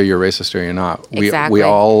not either you're racist or you're not. Exactly. We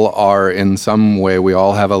all are in some way, we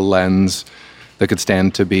all have a lens that could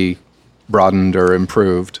stand to be broadened or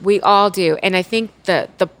improved. We all do. And I think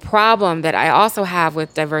the problem that I also have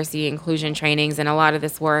with diversity inclusion trainings and a lot of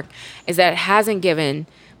this work is that it hasn't given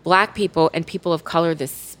Black people and people of color the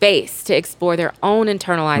space to explore their own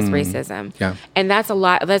internalized racism. Yeah. And that's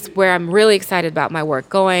where I'm really excited about my work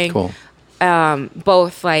going. Cool.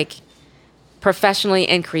 Both like professionally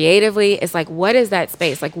and creatively. It's like, what is that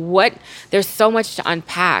space? Like there's so much to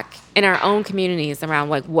unpack in our own communities around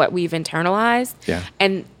like what we've internalized. Yeah.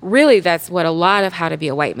 And really that's what a lot of How to Be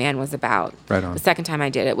a White Man was about. Right on. The second time I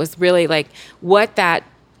did it was really like what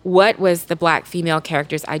was the Black female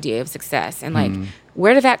character's idea of success? And like,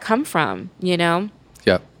 where did that come from? You know?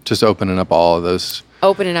 Yeah. Just opening up all of those.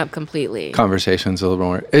 Opening up completely. Conversations a little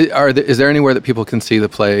more. Is there anywhere that people can see the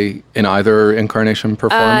play in either incarnation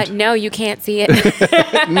performed? No, you can't see it.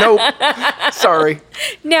 Nope. Sorry.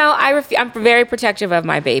 No, I'm very protective of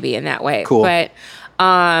my baby in that way. Cool. But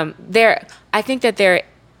I think that there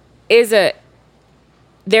is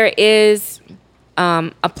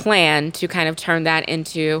a plan to kind of turn that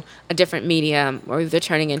into a different medium, or either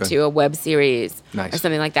turning into a web series or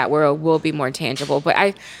something like that, where it will be more tangible. But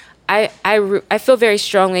I feel very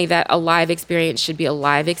strongly that a live experience should be a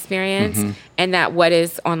live experience, and that what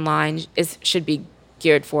is online should be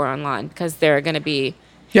geared for online, because there are going to be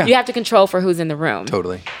you have to control for who's in the room.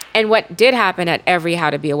 Totally. And what did happen at every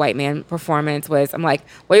How to Be a White Man performance was I'm like,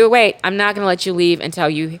 wait, I'm not going to let you leave until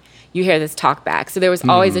you hear this talk back. So there was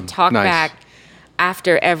always a talk back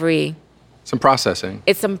after every. Some processing.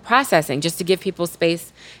 It's some processing, just to give people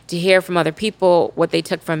space to hear from other people what they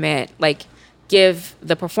took from it, like give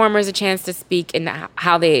the performers a chance to speak and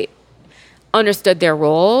how they understood their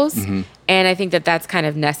roles. And I think that that's kind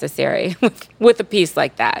of necessary with a piece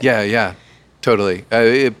like that. Yeah, totally.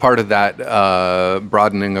 Part of that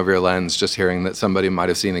broadening of your lens, just hearing that somebody might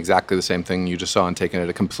have seen exactly the same thing you just saw and taken it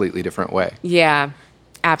a completely different way. Yeah,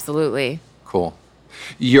 absolutely. Cool.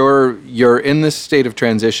 You're in this state of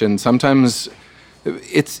transition. Sometimes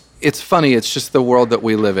it's funny. It's just the world that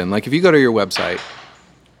we live in. Like if you go to your website,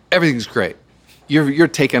 everything's great. You're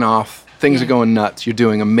taking off. Things are going nuts. You're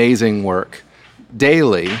doing amazing work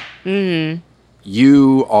daily.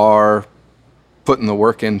 You are putting the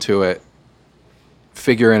work into it,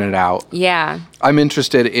 figuring it out. Yeah. I'm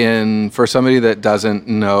interested in, for somebody that doesn't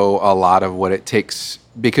know a lot of what it takes,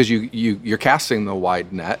 because you're casting the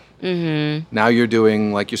wide net. Now you're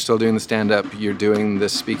doing, like, you're still doing the stand-up, you're doing the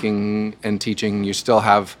speaking and teaching, you still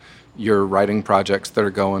have your writing projects that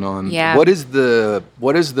are going on. Yeah. What is the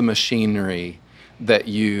machinery that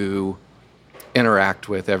you interact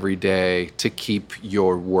with every day to keep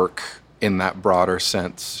your work in that broader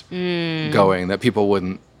sense going that people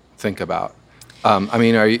wouldn't think about? I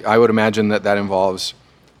mean, I would imagine that involves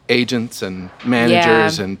agents and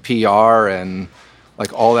managers and PR and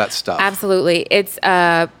like all that stuff. Absolutely.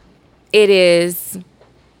 It is.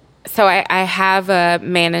 So I have a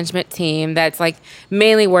management team that's like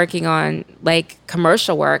mainly working on like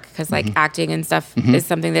commercial work, because like acting and stuff is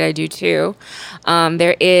something that I do too.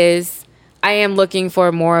 I am looking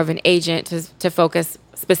for more of an agent to focus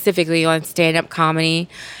specifically on stand-up comedy.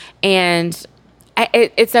 And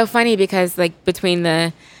it's so funny because like between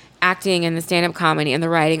the acting and the stand-up comedy and the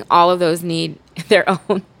writing, all of those need their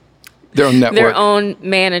own network. Their own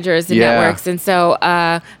managers and networks. And so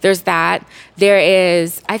there's that. There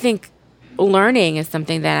is, I think, learning is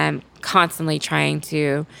something that I'm constantly trying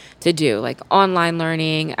to do, like online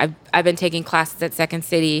learning. I've been taking classes at Second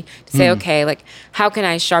City to say, okay, like how can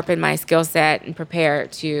I sharpen my skill set and prepare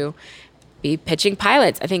to be pitching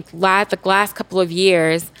pilots? I think the last couple of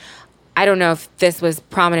years, I don't know if this was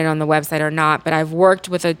prominent on the website or not, but I've worked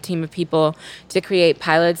with a team of people to create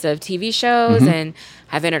pilots of TV shows and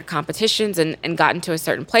have entered competitions and gotten to a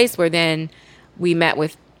certain place where then we met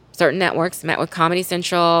with certain networks, met with Comedy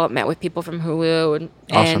Central, met with people from Hulu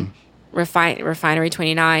and Refinery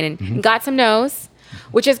 29 and got some no's,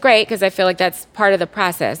 which is great because I feel like that's part of the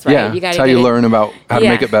process, right? Yeah, that's how you learn about how to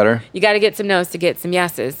make it better. You got to get some no's to get some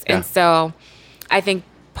yeses. Yeah. And so I think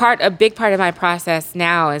a big part of my process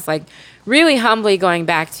now is like really humbly going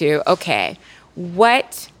back to, okay,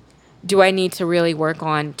 what do I need to really work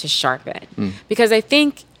on to sharpen? Because I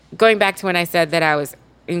think going back to when I said that I was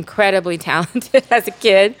incredibly talented as a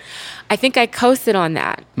kid, I think I coasted on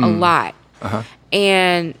that a lot.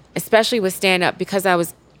 And especially with stand-up, because I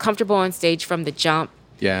was comfortable on stage from the jump.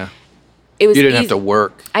 Yeah. It was you didn't have to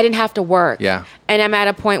work. I didn't have to work. Yeah. And I'm at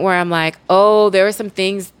a point where I'm like, oh, there are some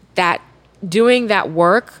things that doing that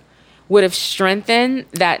work would have strengthened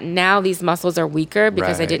that now these muscles are weaker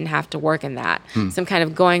because I didn't have to work in that. So I'm kind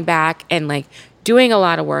of going back and like doing a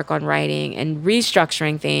lot of work on writing and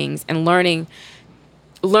restructuring things and learning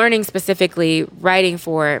learning specifically writing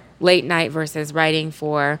for late night versus writing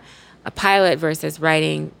for a pilot versus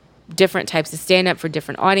writing different types of stand-up for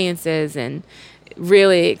different audiences, and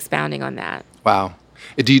really expounding on that. Wow.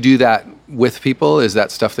 Do you do that with people? Is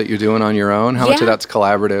that stuff that you're doing on your own? How much of that's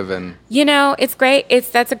collaborative? And it's great.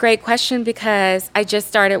 That's a great question, because I just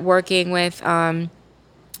started working with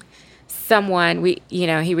someone.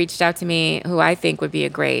 He reached out to me who I think would be a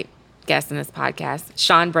great guest in this podcast,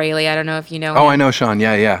 Sean Braley. I don't know if you know him. I know Sean.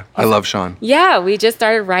 Yeah. I love Sean. Yeah, we just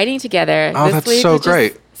started writing together. Oh, that's so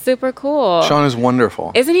great. Super cool. Sean is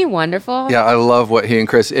wonderful. Isn't he wonderful? Yeah, I love what he and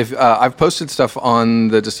Chris. I've posted stuff on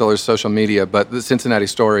the Distiller's social media, but the Cincinnati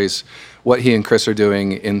Stories, what he and Chris are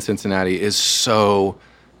doing in Cincinnati is so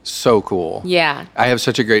cool. Yeah. I have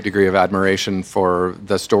such a great degree of admiration for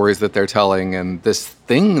the stories that they're telling and this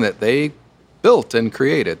thing that they built and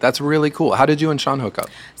created. That's really cool. How did you and Sean hook up?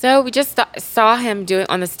 So we just saw him doing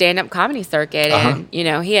on the stand-up comedy circuit, and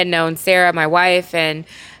he had known Sarah, my wife, and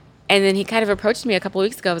then he kind of approached me a couple of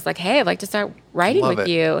weeks ago. I was like, hey, I'd like to start writing with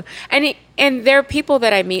you. And there are people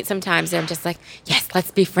that I meet sometimes, and I'm just like, yes, let's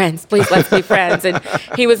be friends. Please, let's be friends. And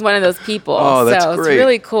he was one of those people. Oh, that's so great. It's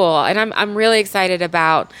really cool. And I'm really excited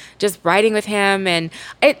about just writing with him. And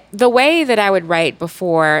the way that I would write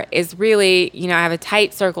before is really, I have a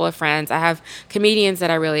tight circle of friends. I have comedians that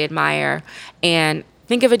I really admire. And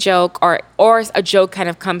think of a joke, or a joke kind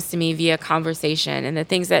of comes to me via conversation. And the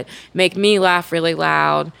things that make me laugh really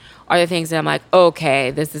loud are the things that I'm like,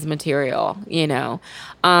 okay, this is material,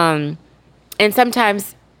 And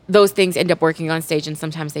sometimes those things end up working on stage, and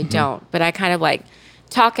sometimes they don't. But I kind of like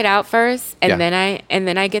talk it out first, and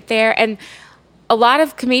then I get there. And a lot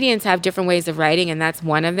of comedians have different ways of writing, and that's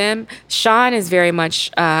one of them. Sean is very much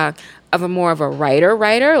more of a writer,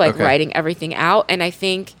 like writing everything out. And I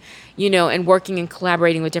think, and working and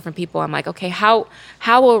collaborating with different people, I'm like, okay, how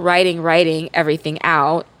will writing everything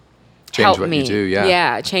out change what you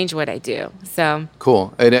do? Change what I do. So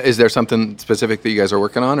cool. And is there something specific that you guys are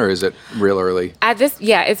working on, or is it real early?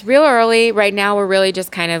 It's real early right now. We're really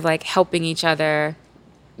just kind of like helping each other,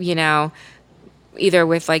 either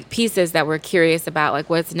with like pieces that we're curious about, like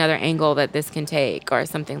what's another angle that this can take, or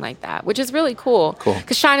something like that, which is really cool.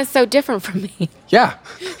 Because Sean is so different from me. Yeah.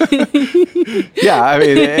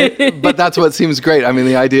 But that's what seems great. I mean,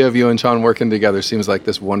 the idea of you and Sean working together seems like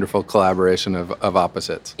this wonderful collaboration of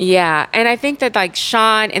opposites. Yeah. And I think that like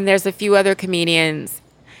Sean, and there's a few other comedians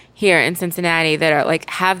here in Cincinnati that are like,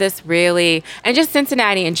 have this really, and just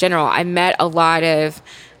Cincinnati in general, I met a lot of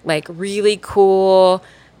like really cool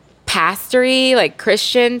pastory, like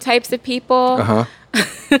Christian types of people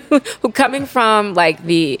who coming from like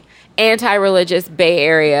the anti-religious Bay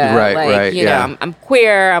Area, I'm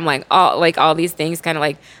queer, I'm like all these things, kind of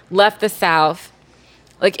like left the South.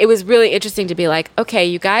 Like it was really interesting to be like, okay,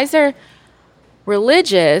 you guys are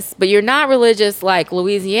religious, but you're not religious like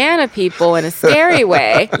Louisiana people in a scary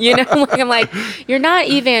way. I'm like, you're not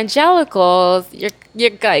evangelicals. You're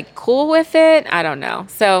like cool with it. I don't know.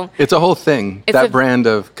 So it's a whole thing. That brand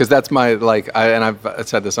of, because that's my I've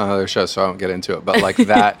said this on other shows, so I won't get into it. But like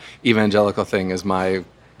that evangelical thing is my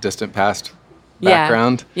distant past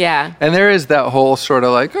background. Yeah. And there is that whole sort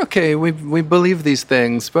of like, okay, we believe these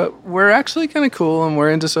things, but we're actually kind of cool, and we're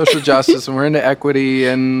into social justice, and we're into equity,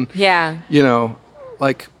 and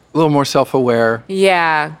like a little more self-aware.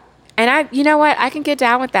 Yeah. And you know what? I can get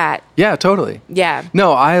down with that. Yeah, totally. Yeah.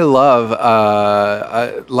 No, I love,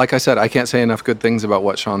 like I said, I can't say enough good things about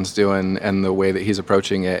what Sean's doing and the way that he's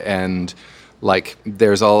approaching it. And like,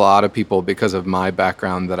 there's a lot of people, because of my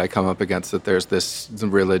background, that I come up against, that there's this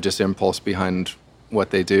religious impulse behind what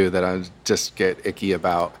they do that I just get icky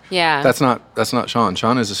about. Yeah. That's not Sean.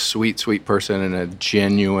 Sean is a sweet, sweet person, and a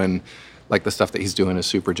genuine, like the stuff that he's doing is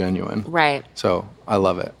super genuine. Right. So I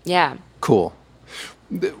love it. Yeah. Cool.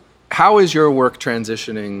 How is your work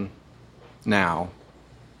transitioning now?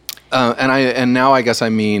 And now I guess I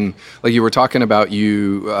mean, like you were talking about,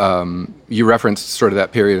 you referenced sort of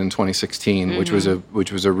that period in 2016, which was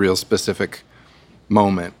a real specific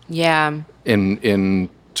moment. Yeah. In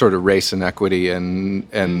sort of race and equity and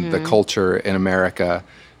the culture in America,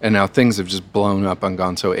 and now things have just blown up and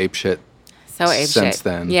gone so apeshit since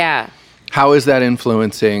then. Yeah. How is that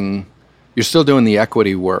influencing? You're still doing the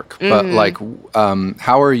equity work, but like,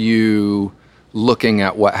 how are you looking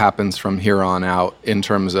at what happens from here on out in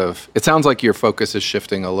terms of, it sounds like your focus is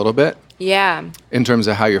shifting a little bit. Yeah. In terms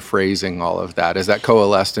of how you're phrasing all of that. Is that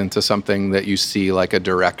coalesced into something that you see like a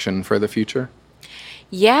direction for the future?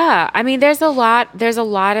 Yeah. I mean, there's a lot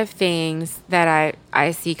of things that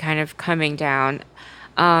I see kind of coming down.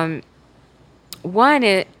 One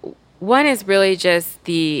is really just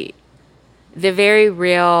the very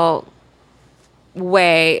real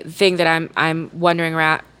thing that I'm wondering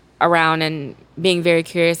around and being very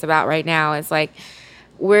curious about right now is like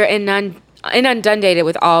we're inundated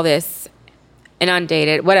with all this,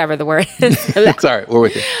 inundated, whatever the word is. Sorry, we're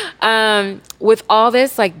with you. With all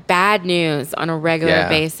this like bad news on a regular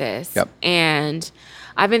basis. Yep. And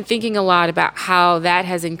I've been thinking a lot about how that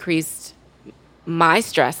has increased my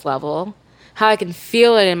stress level, how I can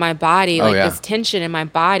feel it in my body, like this tension in my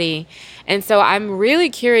body. And so I'm really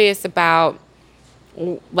curious about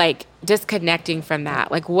like disconnecting from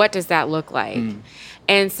that. Like, what does that look like?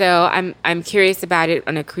 And so I'm curious about it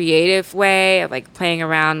in a creative way, like playing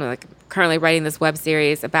around, like currently writing this web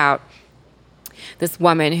series about this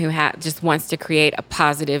woman who just wants to create a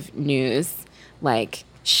positive news like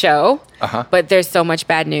show, but there's so much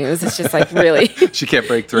bad news. It's just like really she can't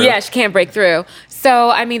break through. Yeah, she can't break through. So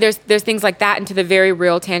I mean, there's things like that, into the very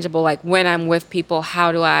real, tangible. Like when I'm with people,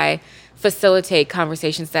 how do I facilitate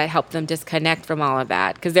conversations that help them disconnect from all of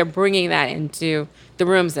that? Because they're bringing that into the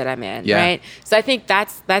rooms that I'm in, right? So I think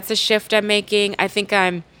that's a shift I'm making. I think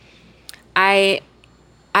I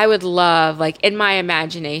would love, like in my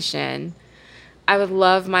imagination, I would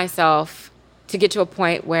love myself to get to a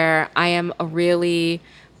point where I am a really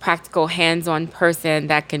practical, hands-on person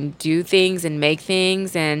that can do things and make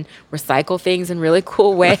things and recycle things in really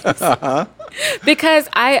cool ways. Because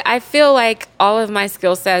I feel like all of my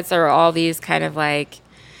skill sets are all these kind of like,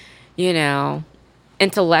 you know,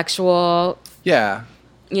 intellectual,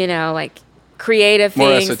 you know, like creative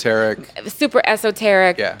more things. esoteric. Super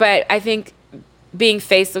esoteric. Yeah. But I think being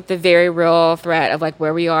faced with the very real threat of like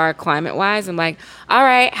where we are climate-wise, I'm like, all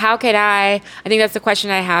right, how can I think that's the question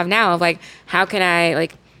I have now of like, how can I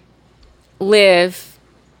like live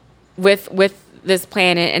with this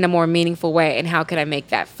planet in a more meaningful way, and how can I make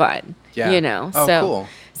that fun? You know? Oh, cool.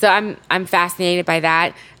 So I'm fascinated by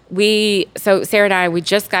that. So Sarah and I, we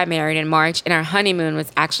just got married in March, and our honeymoon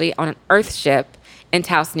was actually on an Earth ship in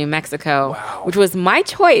Taos, New Mexico, which was my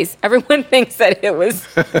choice. Everyone thinks that it was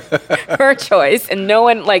her choice, and no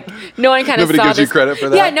one kind of saw Nobody gives you credit for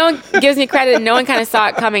that? Yeah, no one gives me credit, and no one kind of saw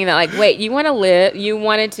it coming. That like, wait, you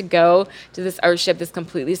wanted to go to this Earth ship, this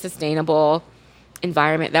completely sustainable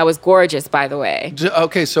environment that was gorgeous, by the way.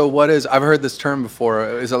 Okay, so I've heard this term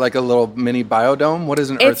before. Is it like a little mini biodome? What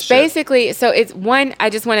is an Earth ship? It's basically, so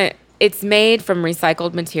it's made from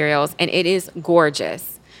recycled materials, and it is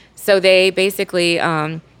gorgeous. So they basically,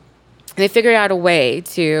 they figured out a way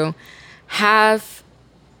to have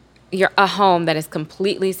a home that is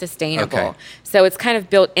completely sustainable. Okay. So it's kind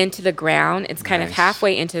of built into the ground. It's kind of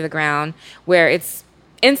halfway into the ground where it's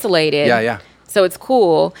insulated. Yeah. So it's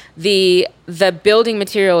cool. The building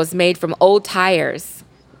material is made from old tires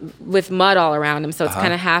with mud all around them. So it's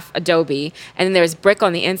kind of half adobe. And then there's brick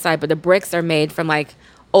on the inside, but the bricks are made from like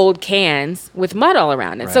old cans with mud all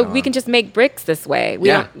around it. Right so on. We can just make bricks this way.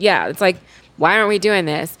 It's like, why aren't we doing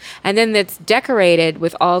this? And then it's decorated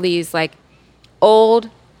with all these like old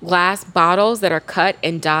glass bottles that are cut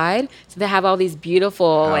and dyed. So they have all these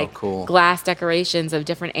beautiful cool. glass decorations of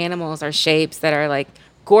different animals or shapes that are like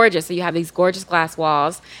gorgeous. So you have these gorgeous glass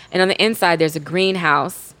walls, and on the inside there's a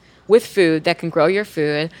greenhouse with food that can grow your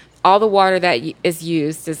food. All the water that is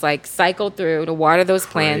used is like cycled through to water those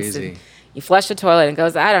plants. And you flush the toilet and it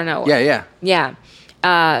goes, I don't know. Yeah.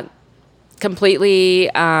 Completely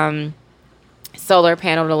solar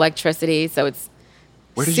paneled electricity. So it's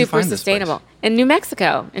Where did you super find this sustainable. place? In New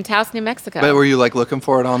Mexico, in Taos, New Mexico. But were you like looking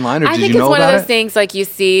for it online, or I did think you know it's one about of those it? things like you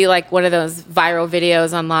see like one of those viral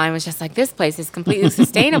videos online was just like, this place is completely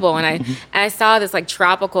sustainable. And I saw this like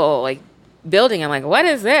tropical like building. I'm like, what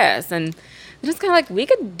is this? And I'm just kind of like, we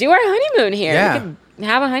could do our honeymoon here. Yeah. We could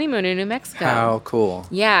have a honeymoon in New Mexico. How cool.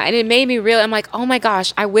 Yeah, and it made me real. I'm like, oh my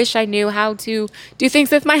gosh, I wish I knew how to do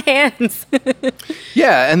things with my hands.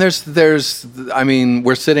 Yeah, and there's I mean,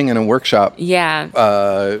 we're sitting in a workshop.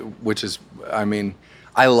 Yeah. Which is, I mean,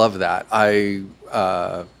 I love that.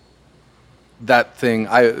 That thing,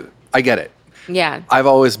 I get it. Yeah. I've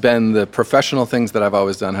always been, the professional things that I've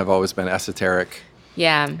always done have always been esoteric.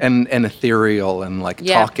 Yeah. And ethereal and like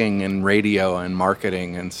talking and radio and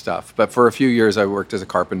marketing and stuff. But for a few years I worked as a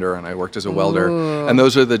carpenter and I worked as a welder. And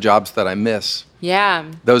those are the jobs that I miss. Yeah.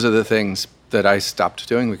 Those are the things that I stopped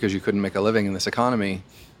doing because you couldn't make a living in this economy.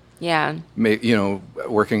 Yeah. You know,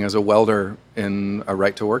 working as a welder in a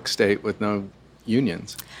right to work state with no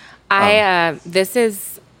unions. This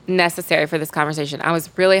is necessary for this conversation. I was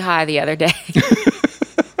really high the other day.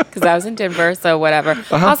 Because I was in Denver, so whatever.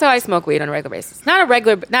 Also, I smoke weed on a regular basis. Not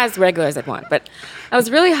as regular as I'd want, but I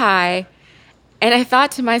was really high, and I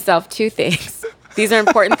thought to myself two things. These are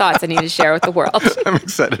important thoughts I need to share with the world. I'm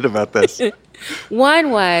excited about this.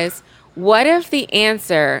 One was, what if the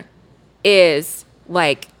answer is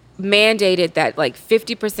like mandated that like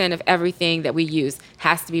 50% of everything that we use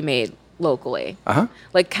has to be made locally.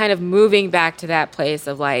 Like kind of moving back to that place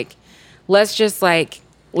of like, let's just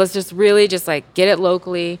really just like get it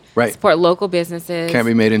locally, support local businesses. Can't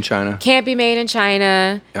be made in China.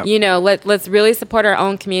 Yep. You know, let's really support our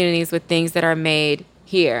own communities with things that are made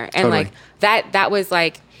here. And like that was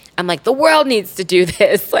like, I'm like, the world needs to do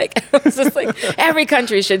this. Like, I was just like, every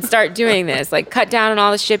country should start doing this. Like, cut down on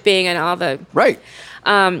all the shipping and all the... Right.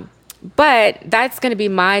 But that's going to be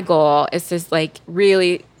my goal, is to, like,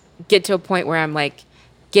 really get to a point where I'm, like,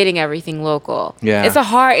 getting everything local. Yeah. It's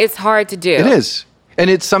hard to do. It is. And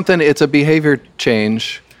it's a behavior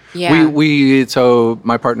change. Yeah. So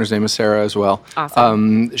my partner's name is Sarah as well.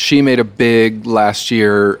 Awesome. She made a big, last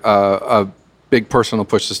year, a big personal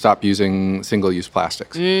push to stop using single-use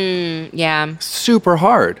plastics. Yeah. Super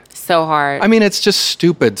hard. So hard. I mean, it's just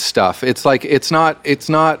stupid stuff. It's like, it's not,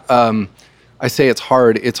 I say it's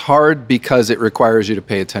hard. It's hard because it requires you to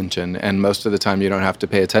pay attention. And most of the time you don't have to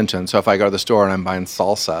pay attention. So if I go to the store and I'm buying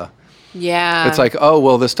salsa, it's like, oh,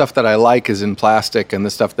 well, the stuff that I like is in plastic and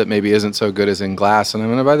the stuff that maybe isn't so good is in glass. And I'm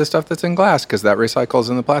going to buy the stuff that's in glass because that recycles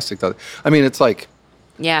in the plastic. I mean, it's like,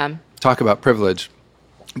 talk about privilege.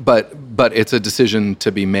 But it's a decision to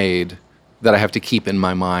be made that I have to keep in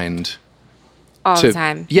my mind all the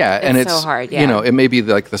time. Yeah, and it's so hard. Yeah. You know, it may be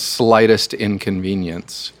like the slightest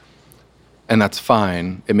inconvenience, and that's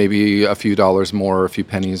fine. It may be a few dollars more or a few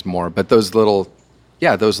pennies more, but those little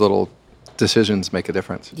decisions make a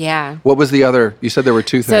difference. Yeah. What was the other? You said there were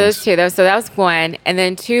two things. So there's two. So that was one, and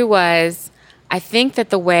then two was, I think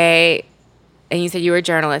that the way, and you said you were a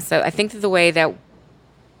journalist, so I think that the way that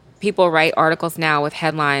people write articles now with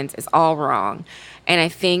headlines is all wrong. And I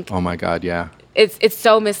think... Oh my God, yeah. It's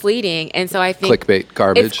so misleading. And so I think... Clickbait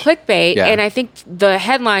garbage. It's clickbait. Yeah. And I think the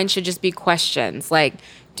headline should just be questions. Like,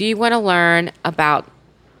 do you want to learn about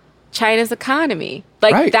China's economy?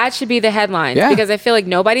 Like, that should be the headline. Yeah. Because I feel like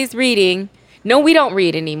nobody's reading. No, we don't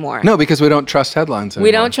read anymore. No, because we don't trust headlines anymore.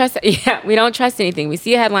 We don't trust anything. We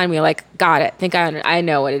see a headline, we're like, got it. Think I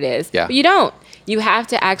know what it is. Yeah. But you don't. You have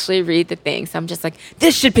to actually read the thing. So I'm just like,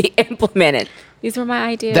 this should be implemented. These were my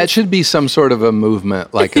ideas. That should be some sort of a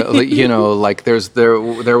movement, like you know, like there was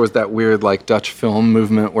that weird like Dutch film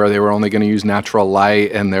movement where they were only going to use natural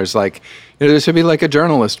light, and there's like, you know, there should be like a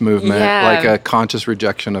journalist movement, like a conscious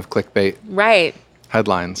rejection of clickbait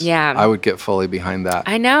headlines. Yeah, I would get fully behind that.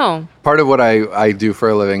 I know. Part of what I do for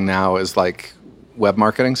a living now is like web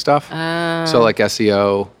marketing stuff. So like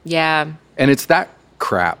SEO. Yeah, and it's that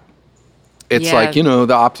crap. It's like, you know,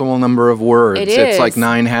 the optimal number of words. It's like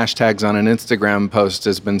 9 hashtags on an Instagram post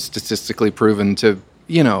has been statistically proven to,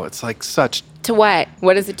 you know, it's like such... To what?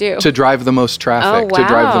 What does it do? To drive the most traffic, to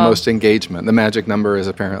drive the most engagement. The magic number is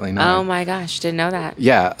apparently 9. Oh my gosh, didn't know that.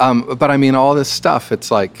 Yeah, but I mean, all this stuff,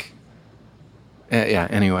 it's like...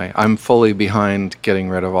 anyway, I'm fully behind getting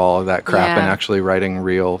rid of all of that crap and actually writing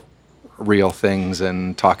real things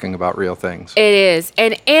and talking about real things. It is.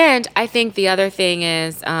 And I think the other thing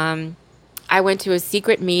is... I went to a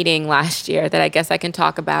secret meeting last year that I guess I can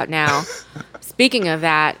talk about now. Speaking of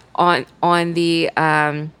that, on the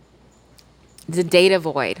data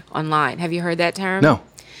void online. Have you heard that term? No.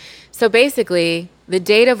 So basically, the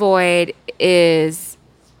data void is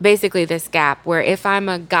basically this gap where if I'm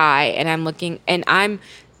a guy and I'm looking and I'm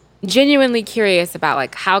genuinely curious about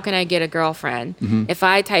like how can I get a girlfriend? Mm-hmm. If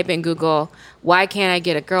I type in Google, why can't I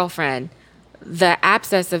get a girlfriend? The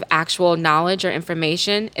abscess of actual knowledge or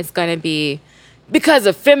information is going to be because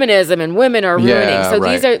of feminism and women are ruining. Yeah,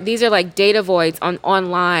 so these are like data voids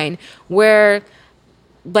online where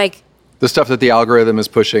like the stuff that the algorithm is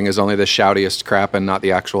pushing is only the shoutiest crap and not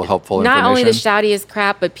the actual helpful information. Not only the shoutiest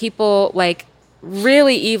crap, but people like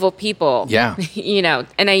really evil people. Yeah. You know,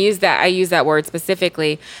 and I use that word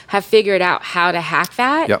specifically, have figured out how to hack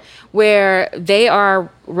that, where they are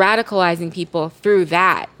radicalizing people through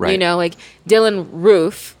that. Right. You know, like Dylan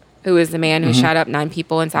Roof, who is the man who shot up 9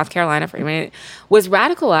 people in South Carolina for a minute, was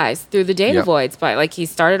radicalized through the data voids. But like he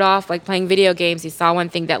started off like playing video games. He saw one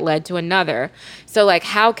thing that led to another. So like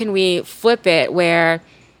how can we flip it where,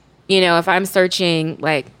 you know, if I'm searching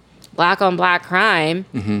like black on black crime,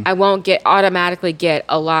 I won't automatically get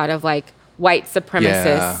a lot of like white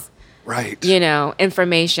supremacists, you know,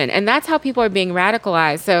 information. And that's how people are being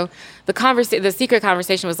radicalized. So the secret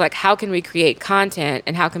conversation was like, how can we create content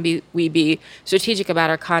and how can we be strategic about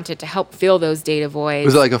our content to help fill those data voids?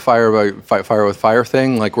 Was it like a fire with fire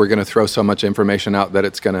thing? Like we're going to throw so much information out that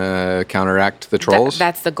it's going to counteract the trolls?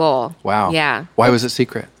 That's the goal. Wow. Yeah. Why was it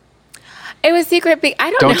secret? It was secret. I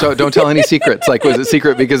don't know. Don't tell any secrets. Like, was it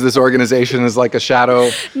secret because this organization is like a shadow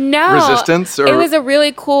resistance? Or? It was a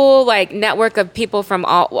really cool like network of people from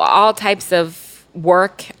all types of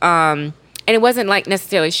work. And it wasn't like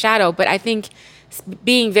necessarily shadow, but I think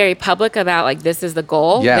being very public about like this is the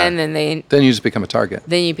goal. Yeah. Then you just become a target.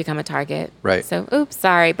 Then you become a target. Right. So, oops,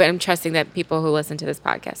 sorry, but I'm trusting that people who listen to this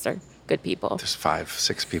podcast are good people. There's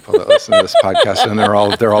 5-6 people that listen to this podcast, and they're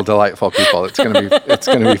all delightful people. It's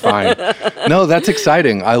gonna be fine. No, that's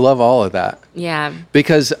exciting. I love all of that. Yeah.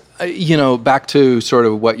 Because back to sort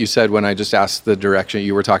of what you said when I just asked the direction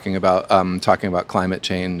you were talking about climate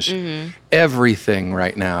change. Mm-hmm. Everything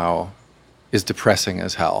right now is depressing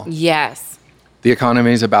as hell. Yes. The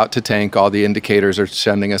economy is about to tank. All the indicators are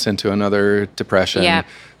sending us into another depression. Yep.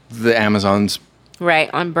 The Amazon's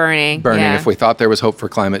on burning. Yeah. Yeah. If we thought there was hope for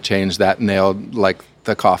climate change, that nailed like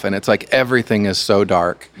the coffin. It's like everything is so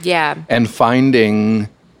dark. Yeah. And finding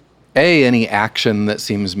any action that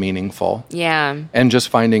seems meaningful. Yeah. And just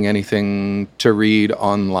finding anything to read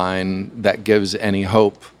online that gives any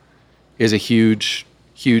hope is a huge,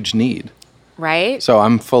 huge need. Right. So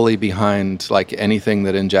I'm fully behind like anything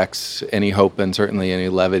that injects any hope and certainly any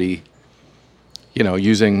levity.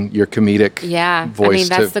 Using your comedic voice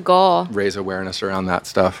that's the goal. Raise awareness around that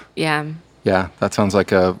stuff. Yeah. Yeah, that sounds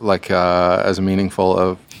like as meaningful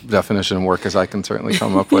a definition of work as I can certainly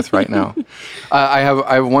come up with right now. I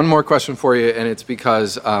have one more question for you, and it's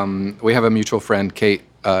because we have a mutual friend, Kate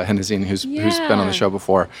Hennezine, who's been on the show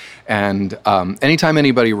before. And anytime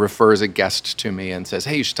anybody refers a guest to me and says,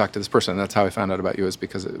 "Hey, you should talk to this person," that's how I found out about you, is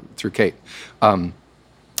because through Kate.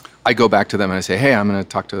 I go back to them and I say, "Hey, I'm going to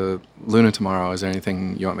talk to Luna tomorrow. Is there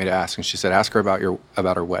anything you want me to ask?" And she said, "Ask her about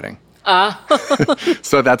her wedding."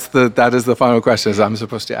 So that is the final question. Is I'm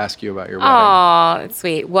supposed to ask you about your wedding? Oh, that's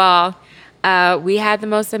sweet. Well, we had the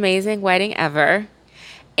most amazing wedding ever.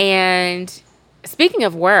 And speaking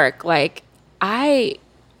of work, like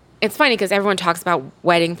it's funny because everyone talks about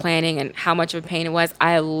wedding planning and how much of a pain it was.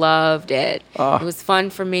 I loved it. It was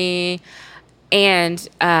fun for me. And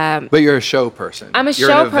but you're a show person. I'm a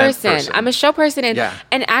show person. I'm a show person, and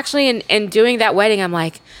actually, in doing that wedding, I'm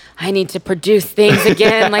like, I need to produce things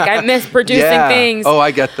again. Like I miss producing things. Oh,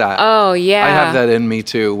 I get that. Oh yeah. I have that in me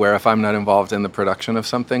too. Where if I'm not involved in the production of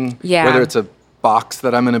something, whether it's a box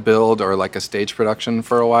that I'm going to build or like a stage production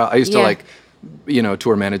for a while, I used to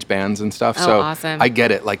tour manage bands and stuff. So awesome. I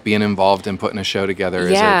get it. Like being involved in putting a show together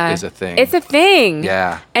is a thing. It's a thing.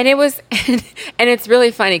 Yeah. And it was, and it's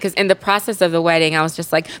really funny because in the process of the wedding, I was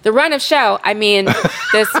just like, the run of show, I mean,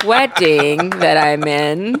 this wedding that I'm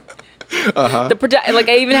in. Uh-huh.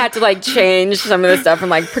 I even had to like change some of the stuff from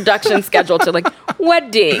like production schedule to like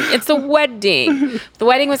wedding. It's a wedding. The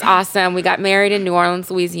wedding was awesome. We got married in New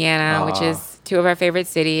Orleans, Louisiana, which is two of our favorite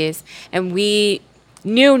cities. And we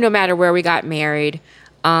knew no matter where we got married,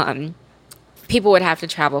 people would have to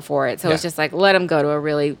travel for it. So it was just like, let them go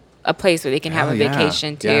to a place where they can have a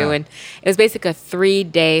vacation too. Yeah. And it was basically a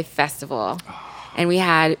 3-day festival. And we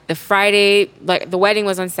had the Friday, like the wedding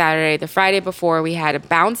was on Saturday. The Friday before, we had a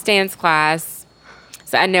bounce dance class.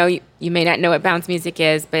 So I know you may not know what bounce music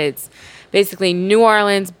is, but it's basically New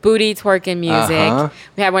Orleans booty twerking music. Uh-huh.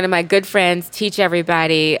 We had one of my good friends teach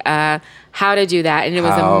everybody how to do that, and it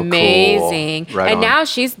was amazing. Cool. Right and on. now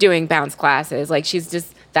she's doing bounce classes. Like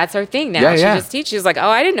that's her thing now. She just teaches. She's like, oh,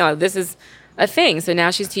 I didn't know this is a thing. So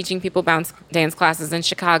now she's teaching people bounce dance classes in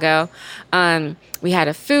Chicago. We had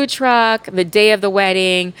a food truck the day of the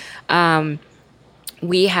wedding.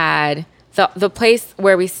 We had the place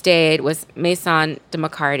where we stayed was Maison de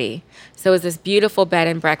McCarty. So it was this beautiful bed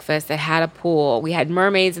and breakfast that had a pool. We had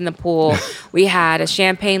mermaids in the pool. We had a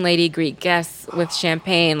champagne lady greet guests with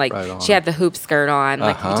champagne. Like she had the hoop skirt on.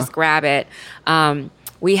 Like you just grab it.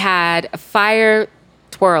 We had a fire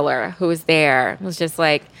twirler who was there. It was just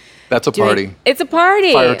like, that's a party. It's a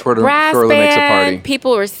party. Fire twirler makes a party.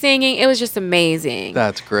 People were singing. It was just amazing.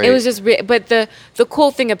 That's great. It was just, but the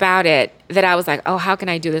cool thing about it that I was like, oh, how can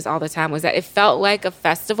I do this all the time? Was that it felt like a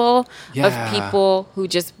festival of people who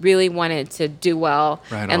just really wanted to do well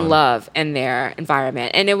and love in their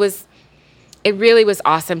environment, and it really was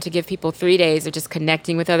awesome to give people 3 days of just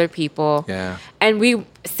connecting with other people. Yeah. And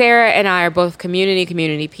Sarah and I are both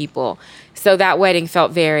community people. So that wedding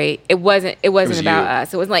felt it wasn't about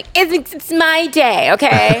us. It wasn't like, it's my day,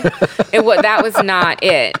 okay? That was not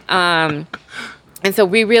it. And so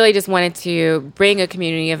we really just wanted to bring a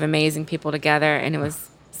community of amazing people together, and it was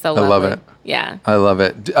so lovely. I love it. Yeah. I love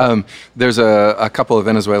it. There's a couple of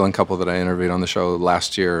Venezuelan couple that I interviewed on the show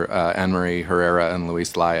last year, Anne-Marie Herrera and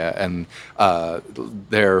Luis Laya, and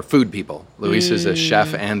they're food people. Luis is a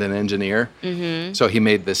chef and an engineer. Mm-hmm. So he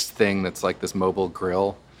made this thing that's like this mobile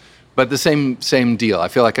grill. But the same deal. I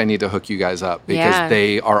feel like I need to hook you guys up because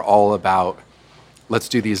they are all about, let's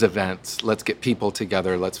do these events. Let's get people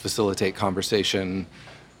together. Let's facilitate conversation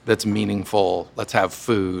that's meaningful. Let's have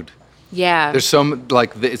food. Yeah. There's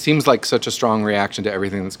it seems like such a strong reaction to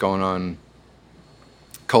everything that's going on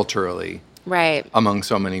culturally. Right. Among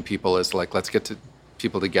so many people is like, let's get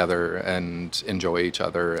people together and enjoy each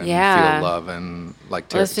other and feel love and like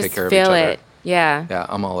take care of each other. It. Yeah. Yeah,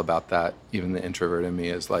 I'm all about that. Even the introvert in me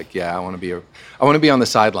is like, yeah, I want to be on the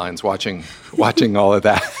sidelines watching all of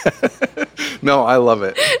that. No, I love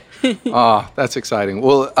it. Oh, that's exciting.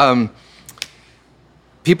 Well,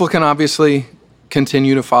 people can obviously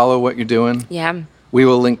continue to follow what you're doing. Yeah. We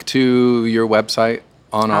will link to your website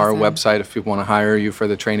on our website if people want to hire you for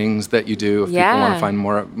the trainings that you do, if people want to find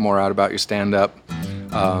more out about your stand-up.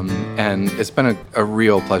 And it's been a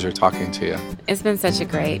real pleasure talking to you. It's been such a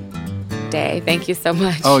great day. Thank you so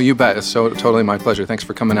much. Oh, you bet. It's so totally my pleasure. Thanks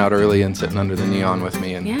for coming out early and sitting under the neon with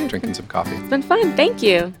me and drinking some coffee. It's been fun. Thank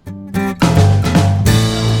you.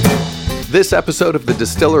 This episode of The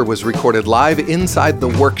Distiller was recorded live inside the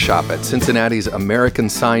workshop at Cincinnati's American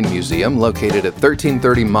Sign Museum, located at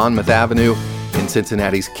 1330 Monmouth Avenue in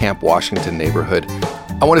Cincinnati's Camp Washington neighborhood.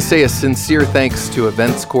 I want to say a sincere thanks to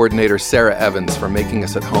events coordinator Sarah Evans for making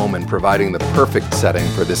us at home and providing the perfect setting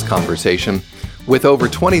for this conversation. With over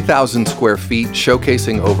 20,000 square feet,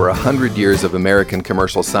 showcasing over 100 years of American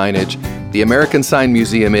commercial signage, the American Sign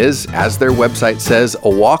Museum is, as their website says, a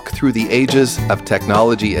walk through the ages of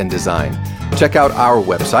technology and design. Check out our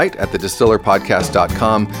website at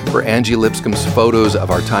thedistillerpodcast.com for Angie Lipscomb's photos of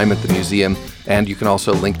our time at the museum, and you can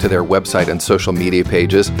also link to their website and social media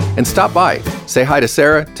pages. And stop by, say hi to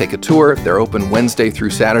Sarah, take a tour. They're open Wednesday through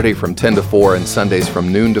Saturday from 10 to 4 and Sundays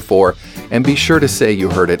from noon to 4. And be sure to say you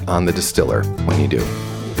heard it on The Distiller when you do.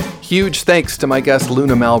 Huge thanks to my guest,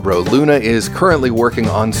 Luna Malbroux. Luna is currently working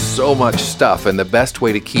on so much stuff, and the best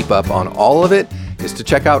way to keep up on all of it is to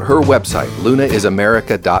check out her website,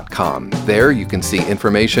 lunaisamerica.com. There you can see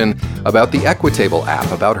information about the Equitable app,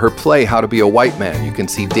 about her play, How to Be a White Man. You can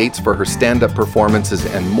see dates for her stand-up performances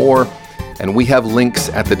and more. And we have links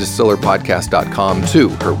at thedistillerpodcast.com to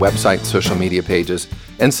her website, social media pages,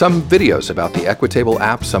 and some videos about the Equitable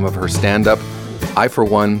app, some of her stand-up. I, for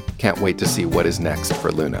one, can't wait to see what is next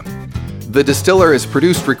for Luna. The Distiller is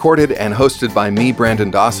produced, recorded, and hosted by me,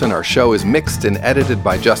 Brandon Dawson. Our show is mixed and edited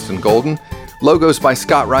by Justin Golden. Logos by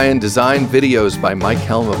Scott Ryan, design videos by Mike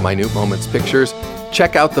Helm of Minute Moments Pictures.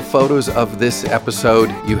 Check out the photos of this episode.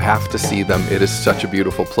 You have to see them. It is such a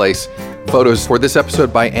beautiful place. Photos for this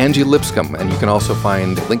episode by Angie Lipscomb, and you can also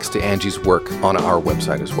find links to Angie's work on our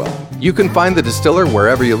website as well. You can find The Distiller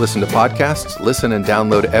wherever you listen to podcasts. Listen and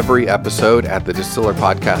download every episode at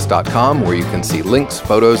thedistillerpodcast.com, where you can see links,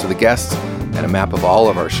 photos of the guests, and a map of all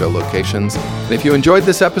of our show locations. And if you enjoyed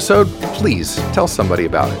this episode, please tell somebody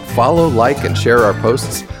about it. Follow, like, and share our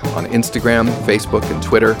posts on Instagram, Facebook, and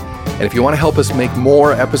Twitter. And if you want to help us make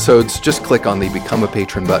more episodes, just click on the Become a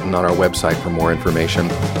Patron button on our website for more information.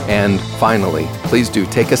 And finally, please do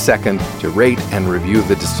take a second to rate and review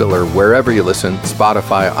The Distiller wherever you listen,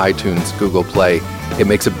 Spotify, iTunes, Google Play. It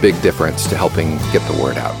makes a big difference to helping get the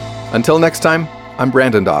word out. Until next time, I'm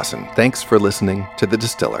Brandon Dawson. Thanks for listening to The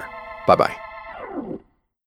Distiller. Bye-bye.